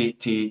week to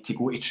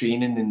go to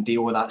training and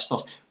do all that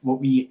stuff. What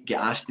we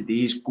get asked to do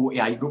is go to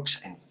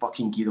Ibrox and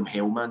fucking give them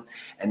hell, man.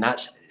 And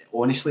that's,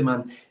 honestly,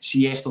 man,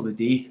 see after the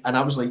day, and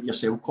I was like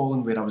yourself,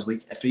 Colin, where I was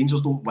like, if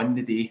Rangers don't win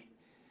the day,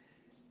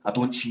 I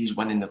don't see us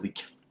winning the league.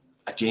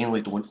 I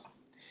genuinely don't.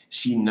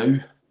 See now,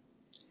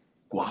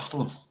 go after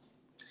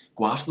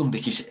them,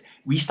 because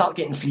we start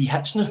getting free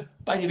hits now,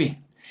 by the way.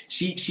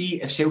 See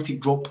if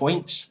Celtic drop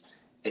points,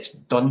 it's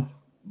done.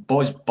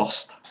 Boys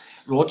bust.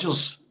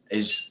 Rodgers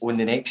is on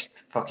the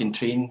next fucking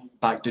train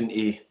back down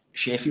to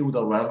Sheffield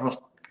or wherever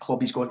club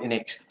he's going to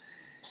next.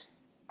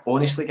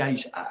 Honestly,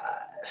 guys,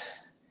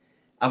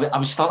 I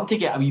was starting to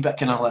get a wee bit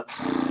kind of like,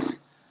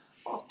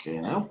 okay,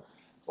 now,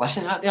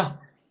 listen to that there.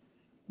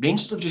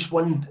 Rangers have just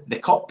won the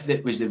cup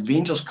that was the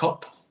Rangers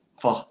Cup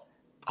for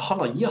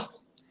 100 years,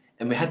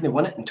 and we hadn't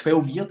won it in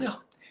 12 years there.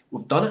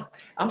 We've done it.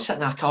 I'm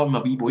sitting there calling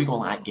my wee boy going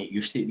like, get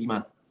used to it, wee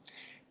man.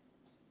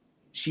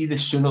 See, the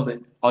sooner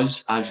that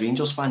us as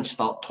Rangers fans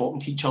start talking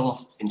to each other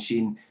and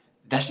saying,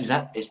 this is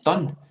it, it's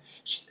done.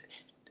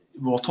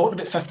 We were talking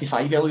about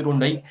 55 earlier on,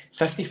 right?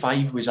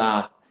 55 was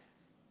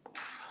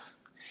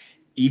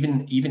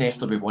even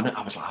after we won it,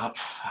 I was like,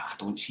 I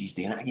don't see us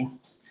doing it again.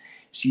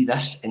 See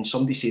this, and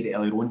somebody said it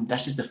earlier on,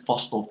 this is the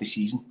first of the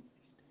season.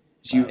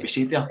 See what we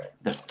said there?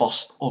 The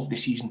first of the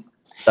season.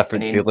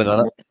 Different feeling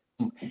on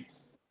it.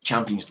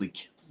 Champions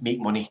League,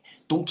 make money.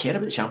 Don't care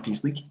about the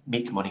Champions League,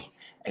 make money.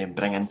 And then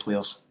bring in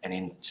players and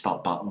then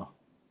start battling them.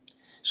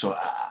 So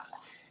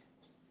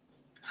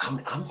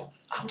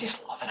I'm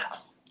just loving it.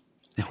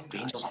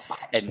 Rangers are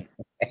back. And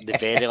the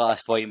very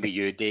last point with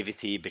you, David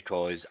T,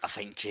 because I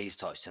think Jay's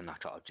touched on a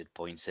couple of good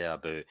points there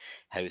about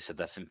how it's a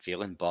different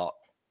feeling, but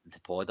the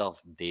podder,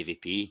 Davy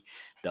P,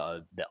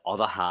 the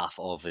other half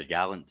of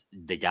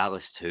the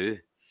Gallus too,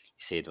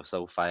 he said we're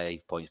still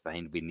 5 points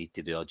behind, we need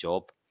to do our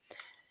job.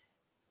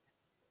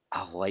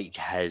 I like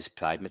his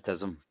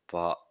pragmatism,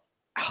 but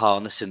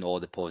harnessing all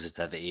the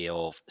positivity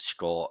of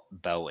Scott,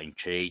 Bill and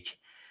Craig,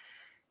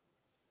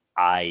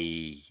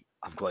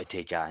 I'm going to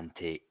take that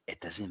into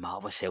it doesn't matter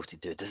what Celtic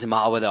do, it doesn't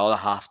matter what the other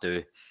half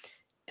do,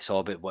 it's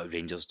all about what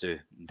Rangers do.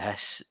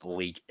 This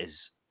league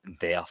is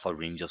there for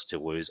Rangers to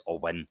lose or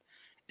win.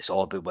 It's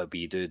all about what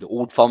we do. The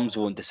old firms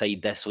won't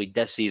decide this league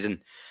this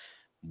season.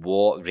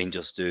 What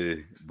Rangers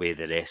do with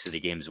the rest of the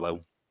games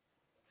will.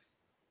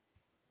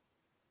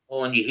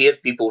 Oh, and you hear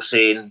people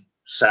saying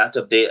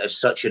Saturday is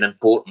such an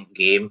important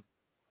game.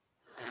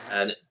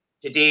 And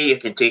today you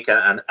can take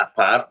it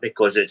apart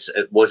because it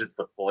wasn't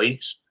for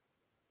points.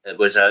 It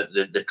was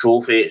the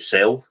trophy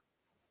itself.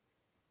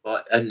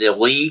 But in the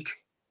league,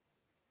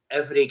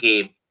 every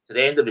game to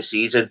the end of the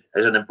season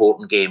is an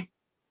important game.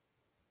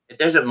 It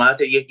doesn't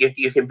matter.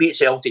 You can beat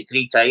Celtic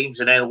 3 times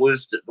and then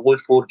lose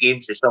 4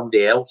 games to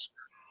somebody else.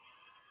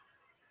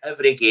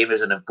 Every game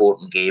is an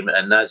important game,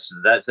 and that's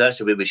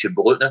the way we should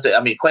be looking at it.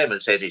 I mean,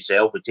 Clement said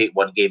himself, we take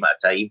one game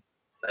at a time.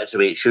 that's the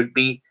way it should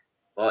be.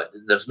 But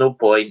there's no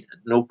point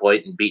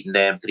in beating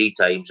them 3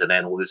 times and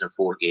then losing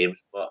 4 games.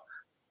 But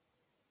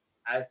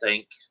I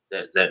think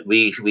that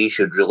we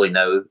should really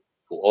now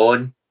go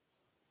on.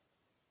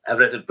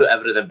 Put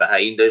everything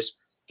behind us.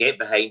 Get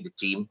behind the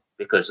team,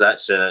 because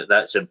that's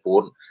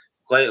important.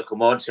 Like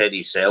Come said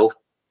himself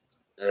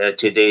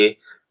today,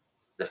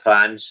 the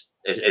fans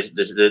is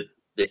the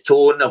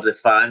tone of the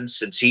fans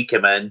since he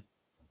came in,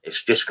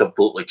 it's just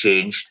completely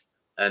changed,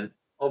 and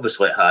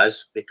obviously it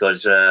has,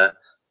 because the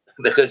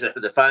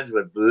fans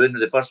were booing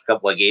the first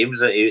couple of games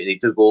that he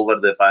took over.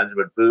 The fans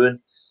were booing,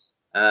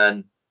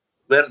 and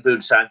weren't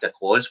booing Santa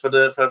Claus for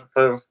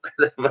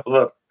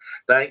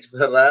thanks for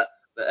that.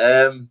 But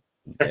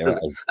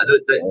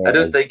I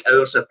don't think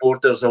our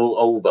supporters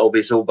will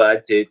be so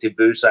bad to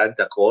boo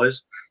Santa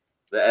Claus.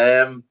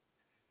 But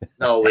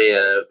no,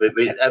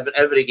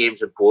 every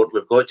game's important.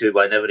 We've got to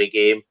win every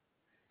game,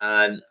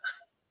 and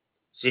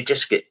so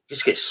just get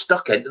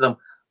stuck into them.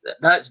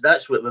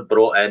 That's what we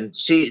brought in.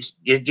 See,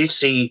 you just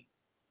see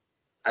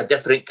a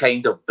different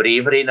kind of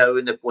bravery now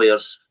in the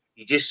players.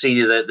 You just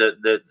see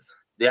that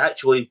they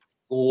actually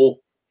go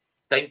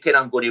thinking,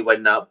 I'm going to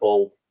win that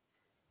ball,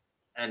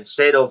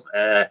 instead of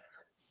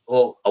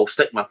I'll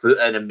stick my foot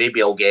in and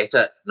maybe I'll get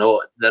it.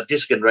 No, they're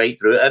just going right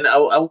through it. And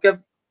I'll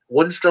give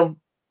Lundstrom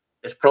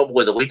is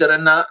probably the leader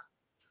in that.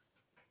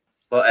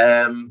 But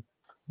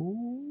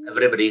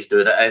everybody's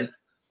doing it. And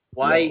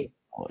why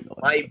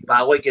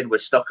Balogun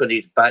was stuck on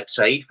his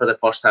backside for the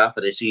first half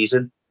of the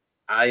season,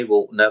 I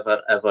will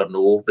never ever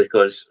know,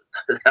 because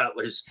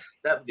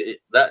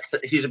that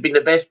he's been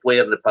the best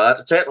player in the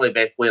park, certainly the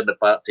best player in the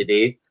park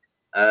today,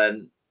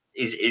 and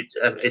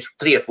it's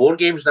 3 or 4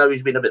 games now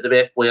he's been about the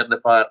best player in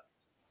the park.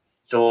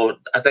 So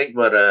I think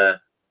we'll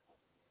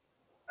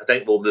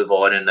move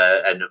on and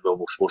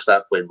we'll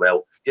start playing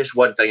well. Just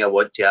one thing I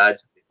want to add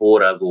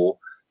before I go: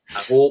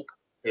 I hope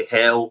to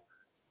hell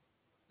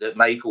that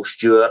Michael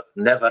Stewart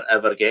never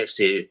ever gets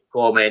to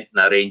comment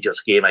in a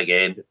Rangers game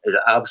again. It's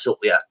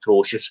absolutely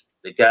atrocious.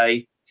 The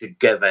guy should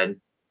give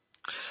in.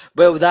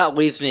 Well, that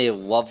leads me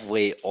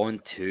lovely on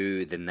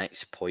to the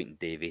next point,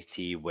 Davey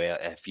T, where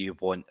if you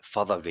want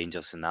further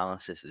Rangers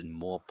analysis and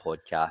more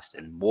podcast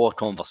and more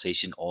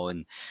conversation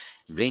on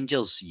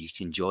Rangers, you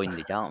can join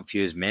the Gallant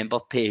Fuse member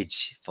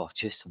page for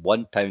just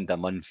 £1 a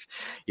month.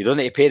 You don't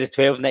need to pay the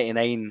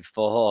 $12.99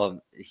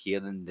 for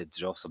hearing the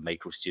dross of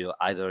Michael Stewart,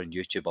 either on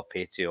YouTube or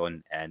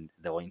Patreon, and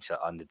the links are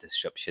in the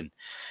description.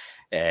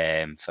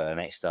 For an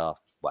extra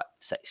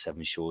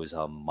 6-7 shows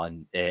a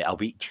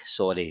week.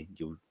 Sorry,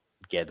 you'll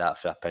get that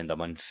for £1 a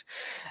month.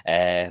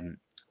 I'm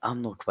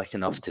not quick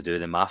enough to do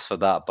the maths for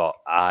that, but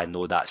I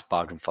know that's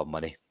bargain for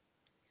money.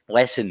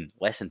 Less than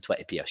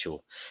 20p a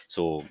show.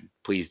 So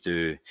please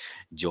do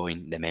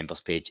join the members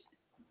page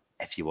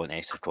if you want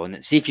extra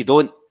content. See, if you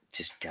don't,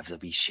 just give us a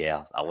wee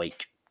share, a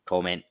like,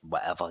 comment,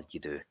 whatever you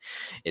do.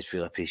 It's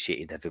really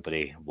appreciated,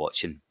 everybody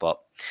watching. But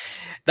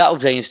that'll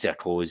bring us to a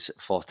close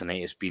for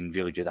tonight. It's been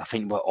really good. I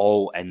think we're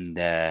all in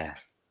the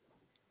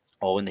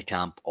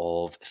camp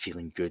of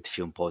feeling good,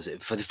 feeling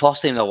positive. For the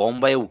first time in a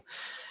long while,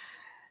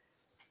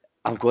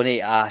 I'm going to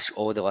ask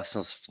all the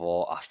listeners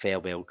for a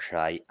farewell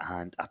cry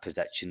and a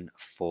prediction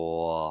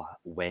for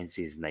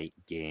Wednesday's night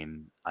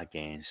game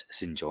against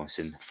St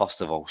Johnstone.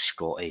 First of all,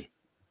 Scotty,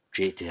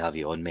 great to have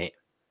you on, mate.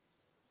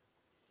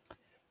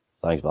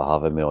 Thanks for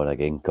having me on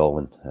again,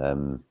 Colin.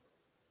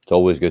 It's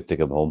always good to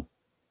come home.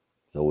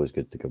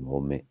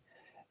 Mate.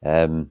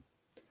 I'm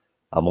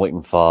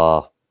looking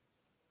for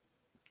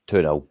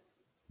 2-0.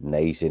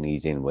 Nice and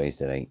easy on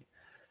Wednesday night.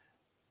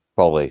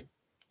 Probably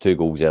 2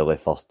 goals early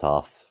first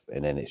half,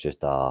 and then it's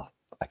just a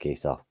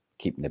case of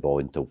keeping the ball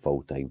until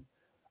full time.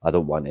 I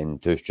don't want in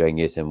too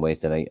strenuous on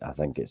Wednesday night. I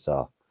think it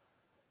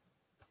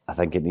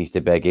needs to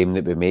be a game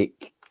that we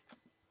make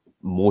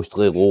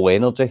mostly low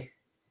energy.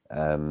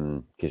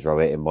 Because we're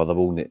away to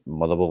Motherwell at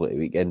the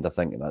weekend, I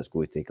think, and that's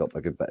going to take up a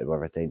good bit of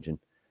our attention.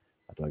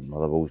 I don't think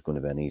Motherwell's going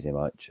to be an easy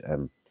match.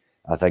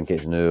 I think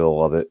it's now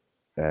all about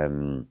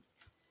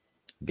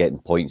getting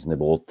points on the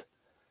board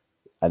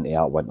into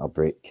that winter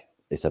break.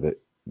 It's about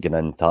getting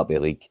in top of the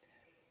league.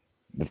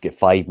 We've got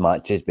 5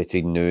 matches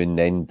between now and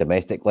then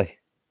domestically.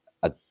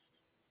 I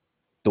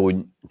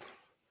don't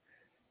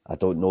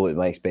know what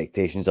my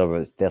expectations are.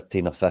 It's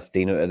 13 or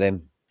 15 out of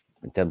them.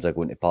 In terms of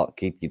going to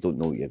Parkhead, you don't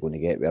know what you're going to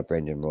get with a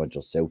Brendan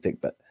Rodgers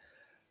Celtic, but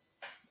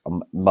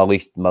my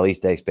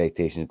least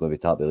expectation is going to be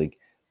top of the league.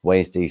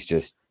 Wednesday's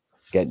just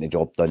getting the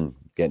job done,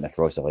 getting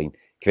across the line.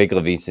 Craig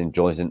Levein, St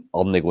Johnstone,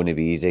 aren't going to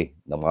be easy.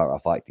 No matter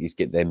of fact, he's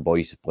got them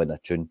boys playing a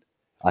tune.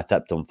 I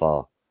tipped him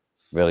for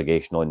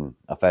relegation on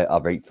I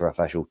write for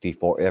official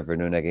T40 every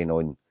now and again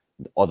on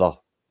other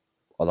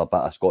bit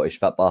of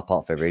Scottish football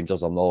apart from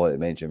Rangers. I'm not allowed to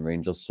mention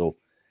Rangers, so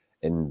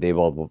and they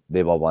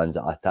were ones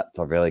that I tipped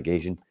for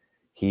relegation.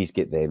 He's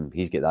got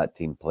that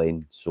team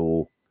playing.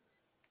 So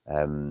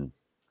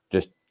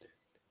just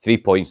 3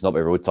 points not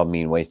by road for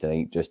me on Wednesday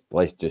night.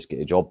 Let's just get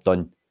the job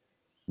done.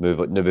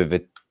 Move it now with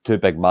the 2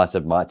 big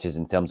massive matches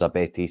in terms of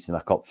Betis and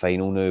a cup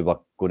final now. We're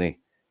going to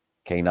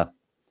kind of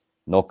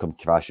not come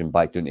crashing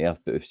back down to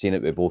earth, but we've seen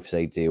it with both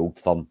sides of the Old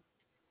Firm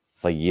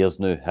for years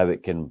now, how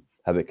it can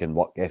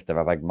work after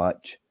a big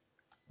match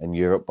in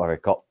Europe or a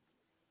cup.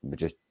 We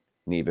just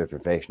need to be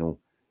professional,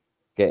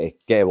 get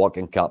a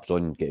working caps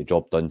on, get a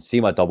job done.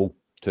 See my double,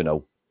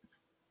 2-0.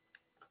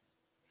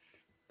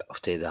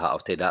 I'll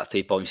take that.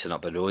 3 points and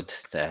up the road.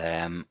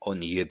 On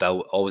to you,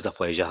 Bill. Always a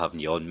pleasure having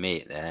you on,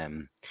 mate.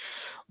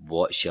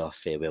 What's your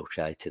farewell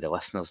cry to the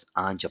listeners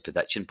and your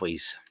prediction,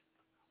 please?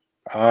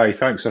 Aye,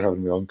 thanks for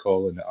having me on,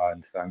 Colin,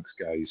 and thanks,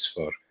 guys,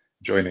 for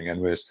joining in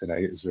with us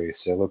tonight as we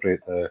celebrate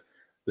the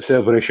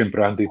celebration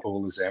brandy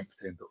bowl is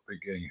empty and it'll be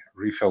getting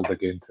refilled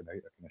again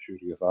tonight, I can assure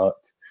you of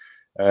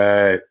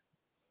that.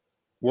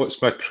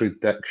 What's my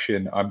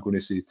prediction? I'm going to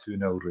say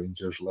 2-0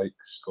 Rangers. Like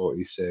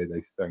Scotty said,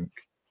 I think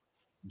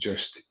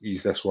just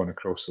ease this one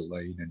across the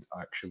line, and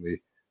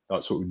actually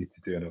that's what we need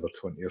to do another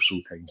 20 or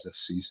so times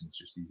this season, is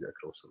just ease it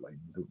across the line.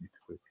 We don't need to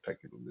play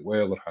particularly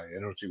well or high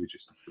energy, we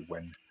just need to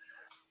win.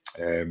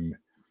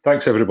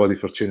 Thanks everybody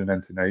for tuning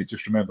in tonight.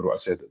 Just remember what I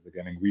said at the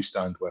beginning, we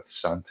stand with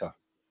Santa.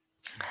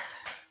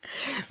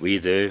 We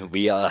do.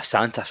 We are a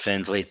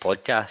Santa-friendly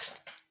podcast.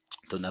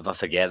 Don't ever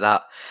forget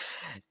that.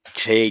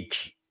 Craig,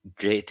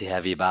 great to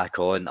have you back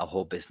on. I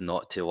hope it's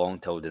not too long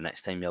till the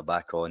next time you're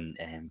back on.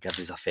 Give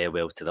us a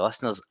farewell to the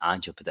listeners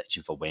and your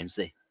prediction for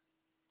Wednesday.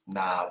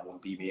 Nah, it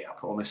won't be, mate, I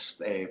promise.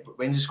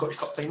 When's the Scottish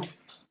Cup final?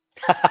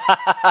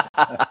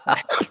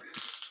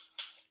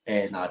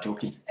 Nah,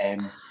 joking.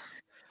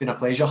 Been a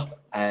pleasure.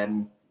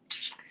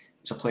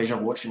 It's a pleasure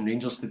watching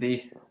Rangers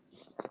today.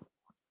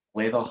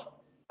 Leather,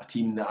 a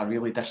team that I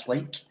really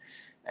dislike.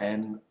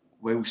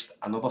 Whilst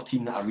another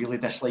team that I really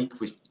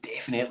dislike was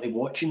definitely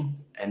watching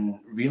and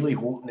really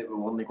hoping that we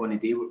were only going to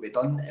do what we've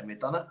done, and we've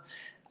done it.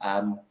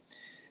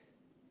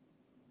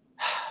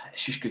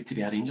 It's just good to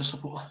be a Rangers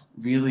supporter.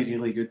 Really,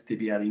 really good to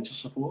be a Rangers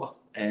supporter.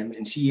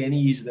 And see any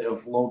of you that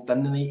have logged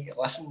in tonight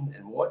to listen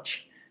and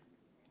watch,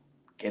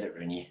 get it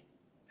round you.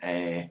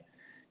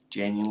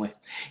 Genuinely.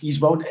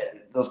 There's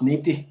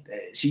nobody.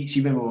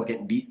 See when we were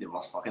getting beat, they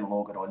were fucking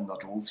logging on their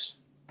droves.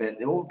 But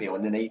they won't be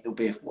on tonight, they'll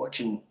be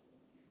watching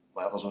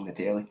whatever's on the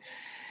telly.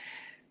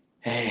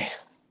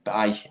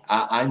 But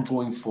I'm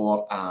going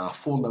for a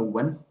 4-0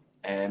 win.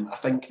 I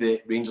think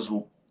the Rangers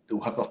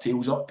they'll have their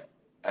tails up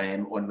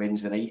on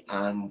Wednesday night,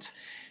 and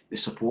the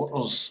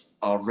supporters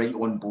are right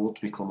on board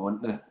with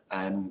Clement now.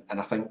 And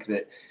I think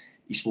that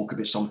he spoke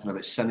about something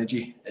about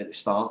synergy at the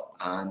start,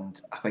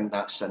 and I think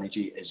that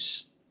synergy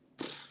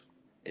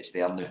it's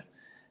there now.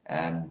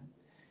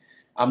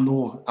 I'm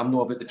not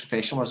about the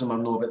professionalism,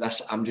 I'm not about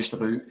this, I'm just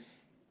about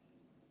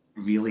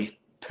really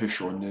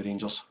push on the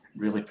Rangers,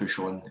 really push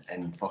on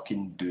and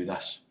fucking do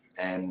this.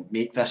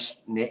 Make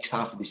this next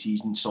half of the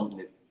season something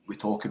that we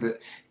talk about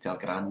to our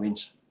grand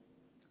wins.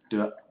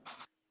 Do it.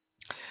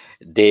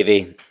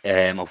 Davey,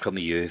 I'll come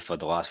to you for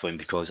the last one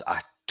because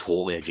I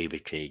totally agree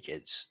with Craig.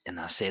 And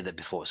I said it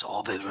before, it's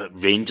all about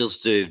what Rangers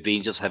do.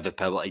 Rangers have the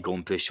power to go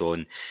and push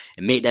on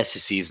and make this the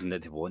season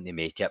that they want to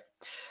make it.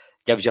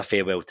 Give us your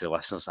farewell to the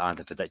listeners and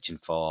a prediction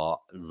for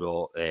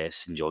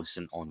St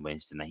Johnstone on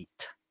Wednesday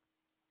night.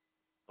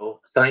 Oh,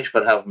 thanks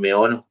for having me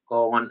on,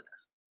 Colin.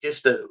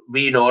 Just that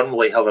we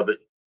normally have about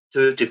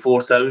 2,000 to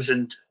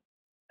 4,000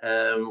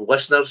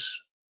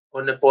 listeners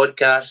on the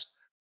podcast.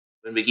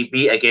 When we get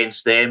beat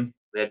against them,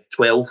 we had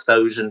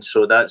 12,000.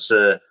 So that's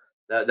the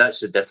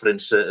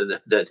difference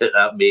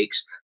that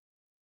makes.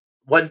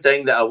 One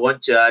thing that I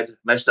want to add,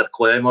 Mr.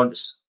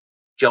 Clement's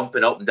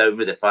jumping up and down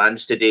with the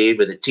fans today,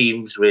 with the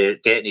teams, we're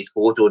getting his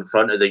photo in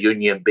front of the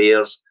Union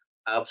Bears.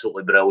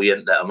 Absolutely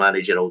brilliant that a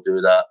manager will do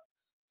that.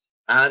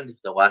 And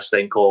the last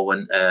thing,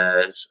 Colin,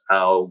 is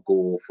I'll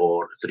go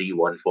for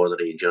 3-1 for the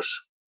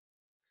Rangers.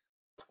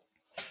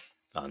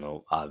 I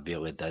know, I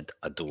really did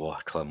adore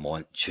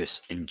Clement,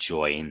 just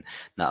enjoying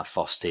that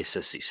first taste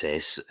of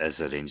success as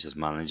a Rangers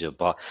manager.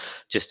 But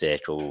just to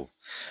echo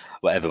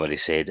what everybody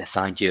said,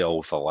 thank you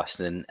all for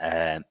listening.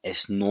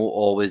 It's not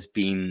always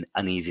been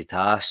an easy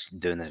task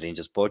doing the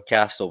Rangers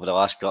podcast over the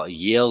last couple of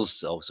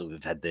years. Also,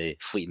 we've had the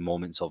fleeting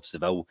moments of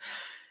Seville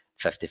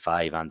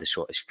 55 and the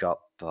Scottish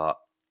Cup, but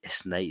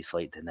it's nights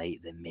like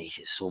tonight that make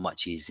it so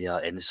much easier,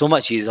 and it's so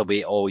much easier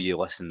with all you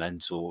listening.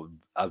 So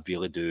I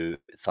really do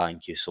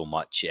thank you so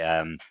much.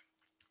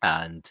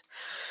 And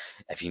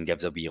if you can give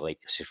us a wee like,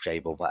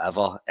 subscribe or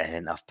whatever,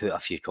 and I've put a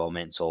few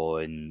comments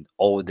on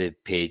all the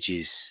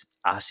pages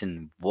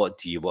asking what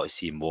do you want to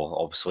see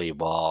more. Obviously,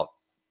 we're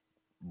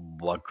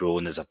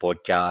growing as a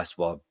podcast,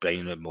 we're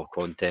bringing out more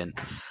content.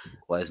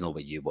 Let us know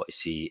what you want to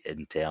see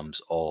in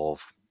terms of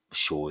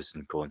shows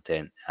and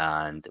content,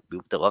 and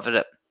we'll deliver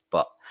it.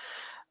 But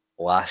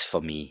last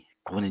for me,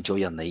 go and enjoy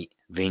your night.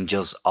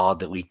 Rangers are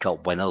the League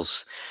Cup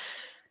winners.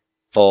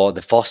 For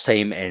the first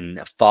time in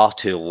far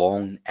too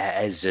long,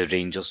 it is the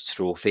Rangers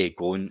trophy.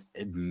 Go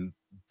and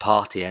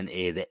party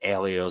into the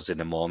early hours in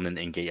the morning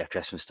and get your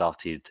Christmas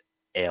started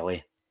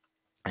early.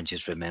 And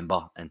just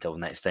remember, until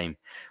next time,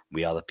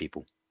 we are the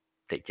people.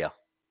 Take care.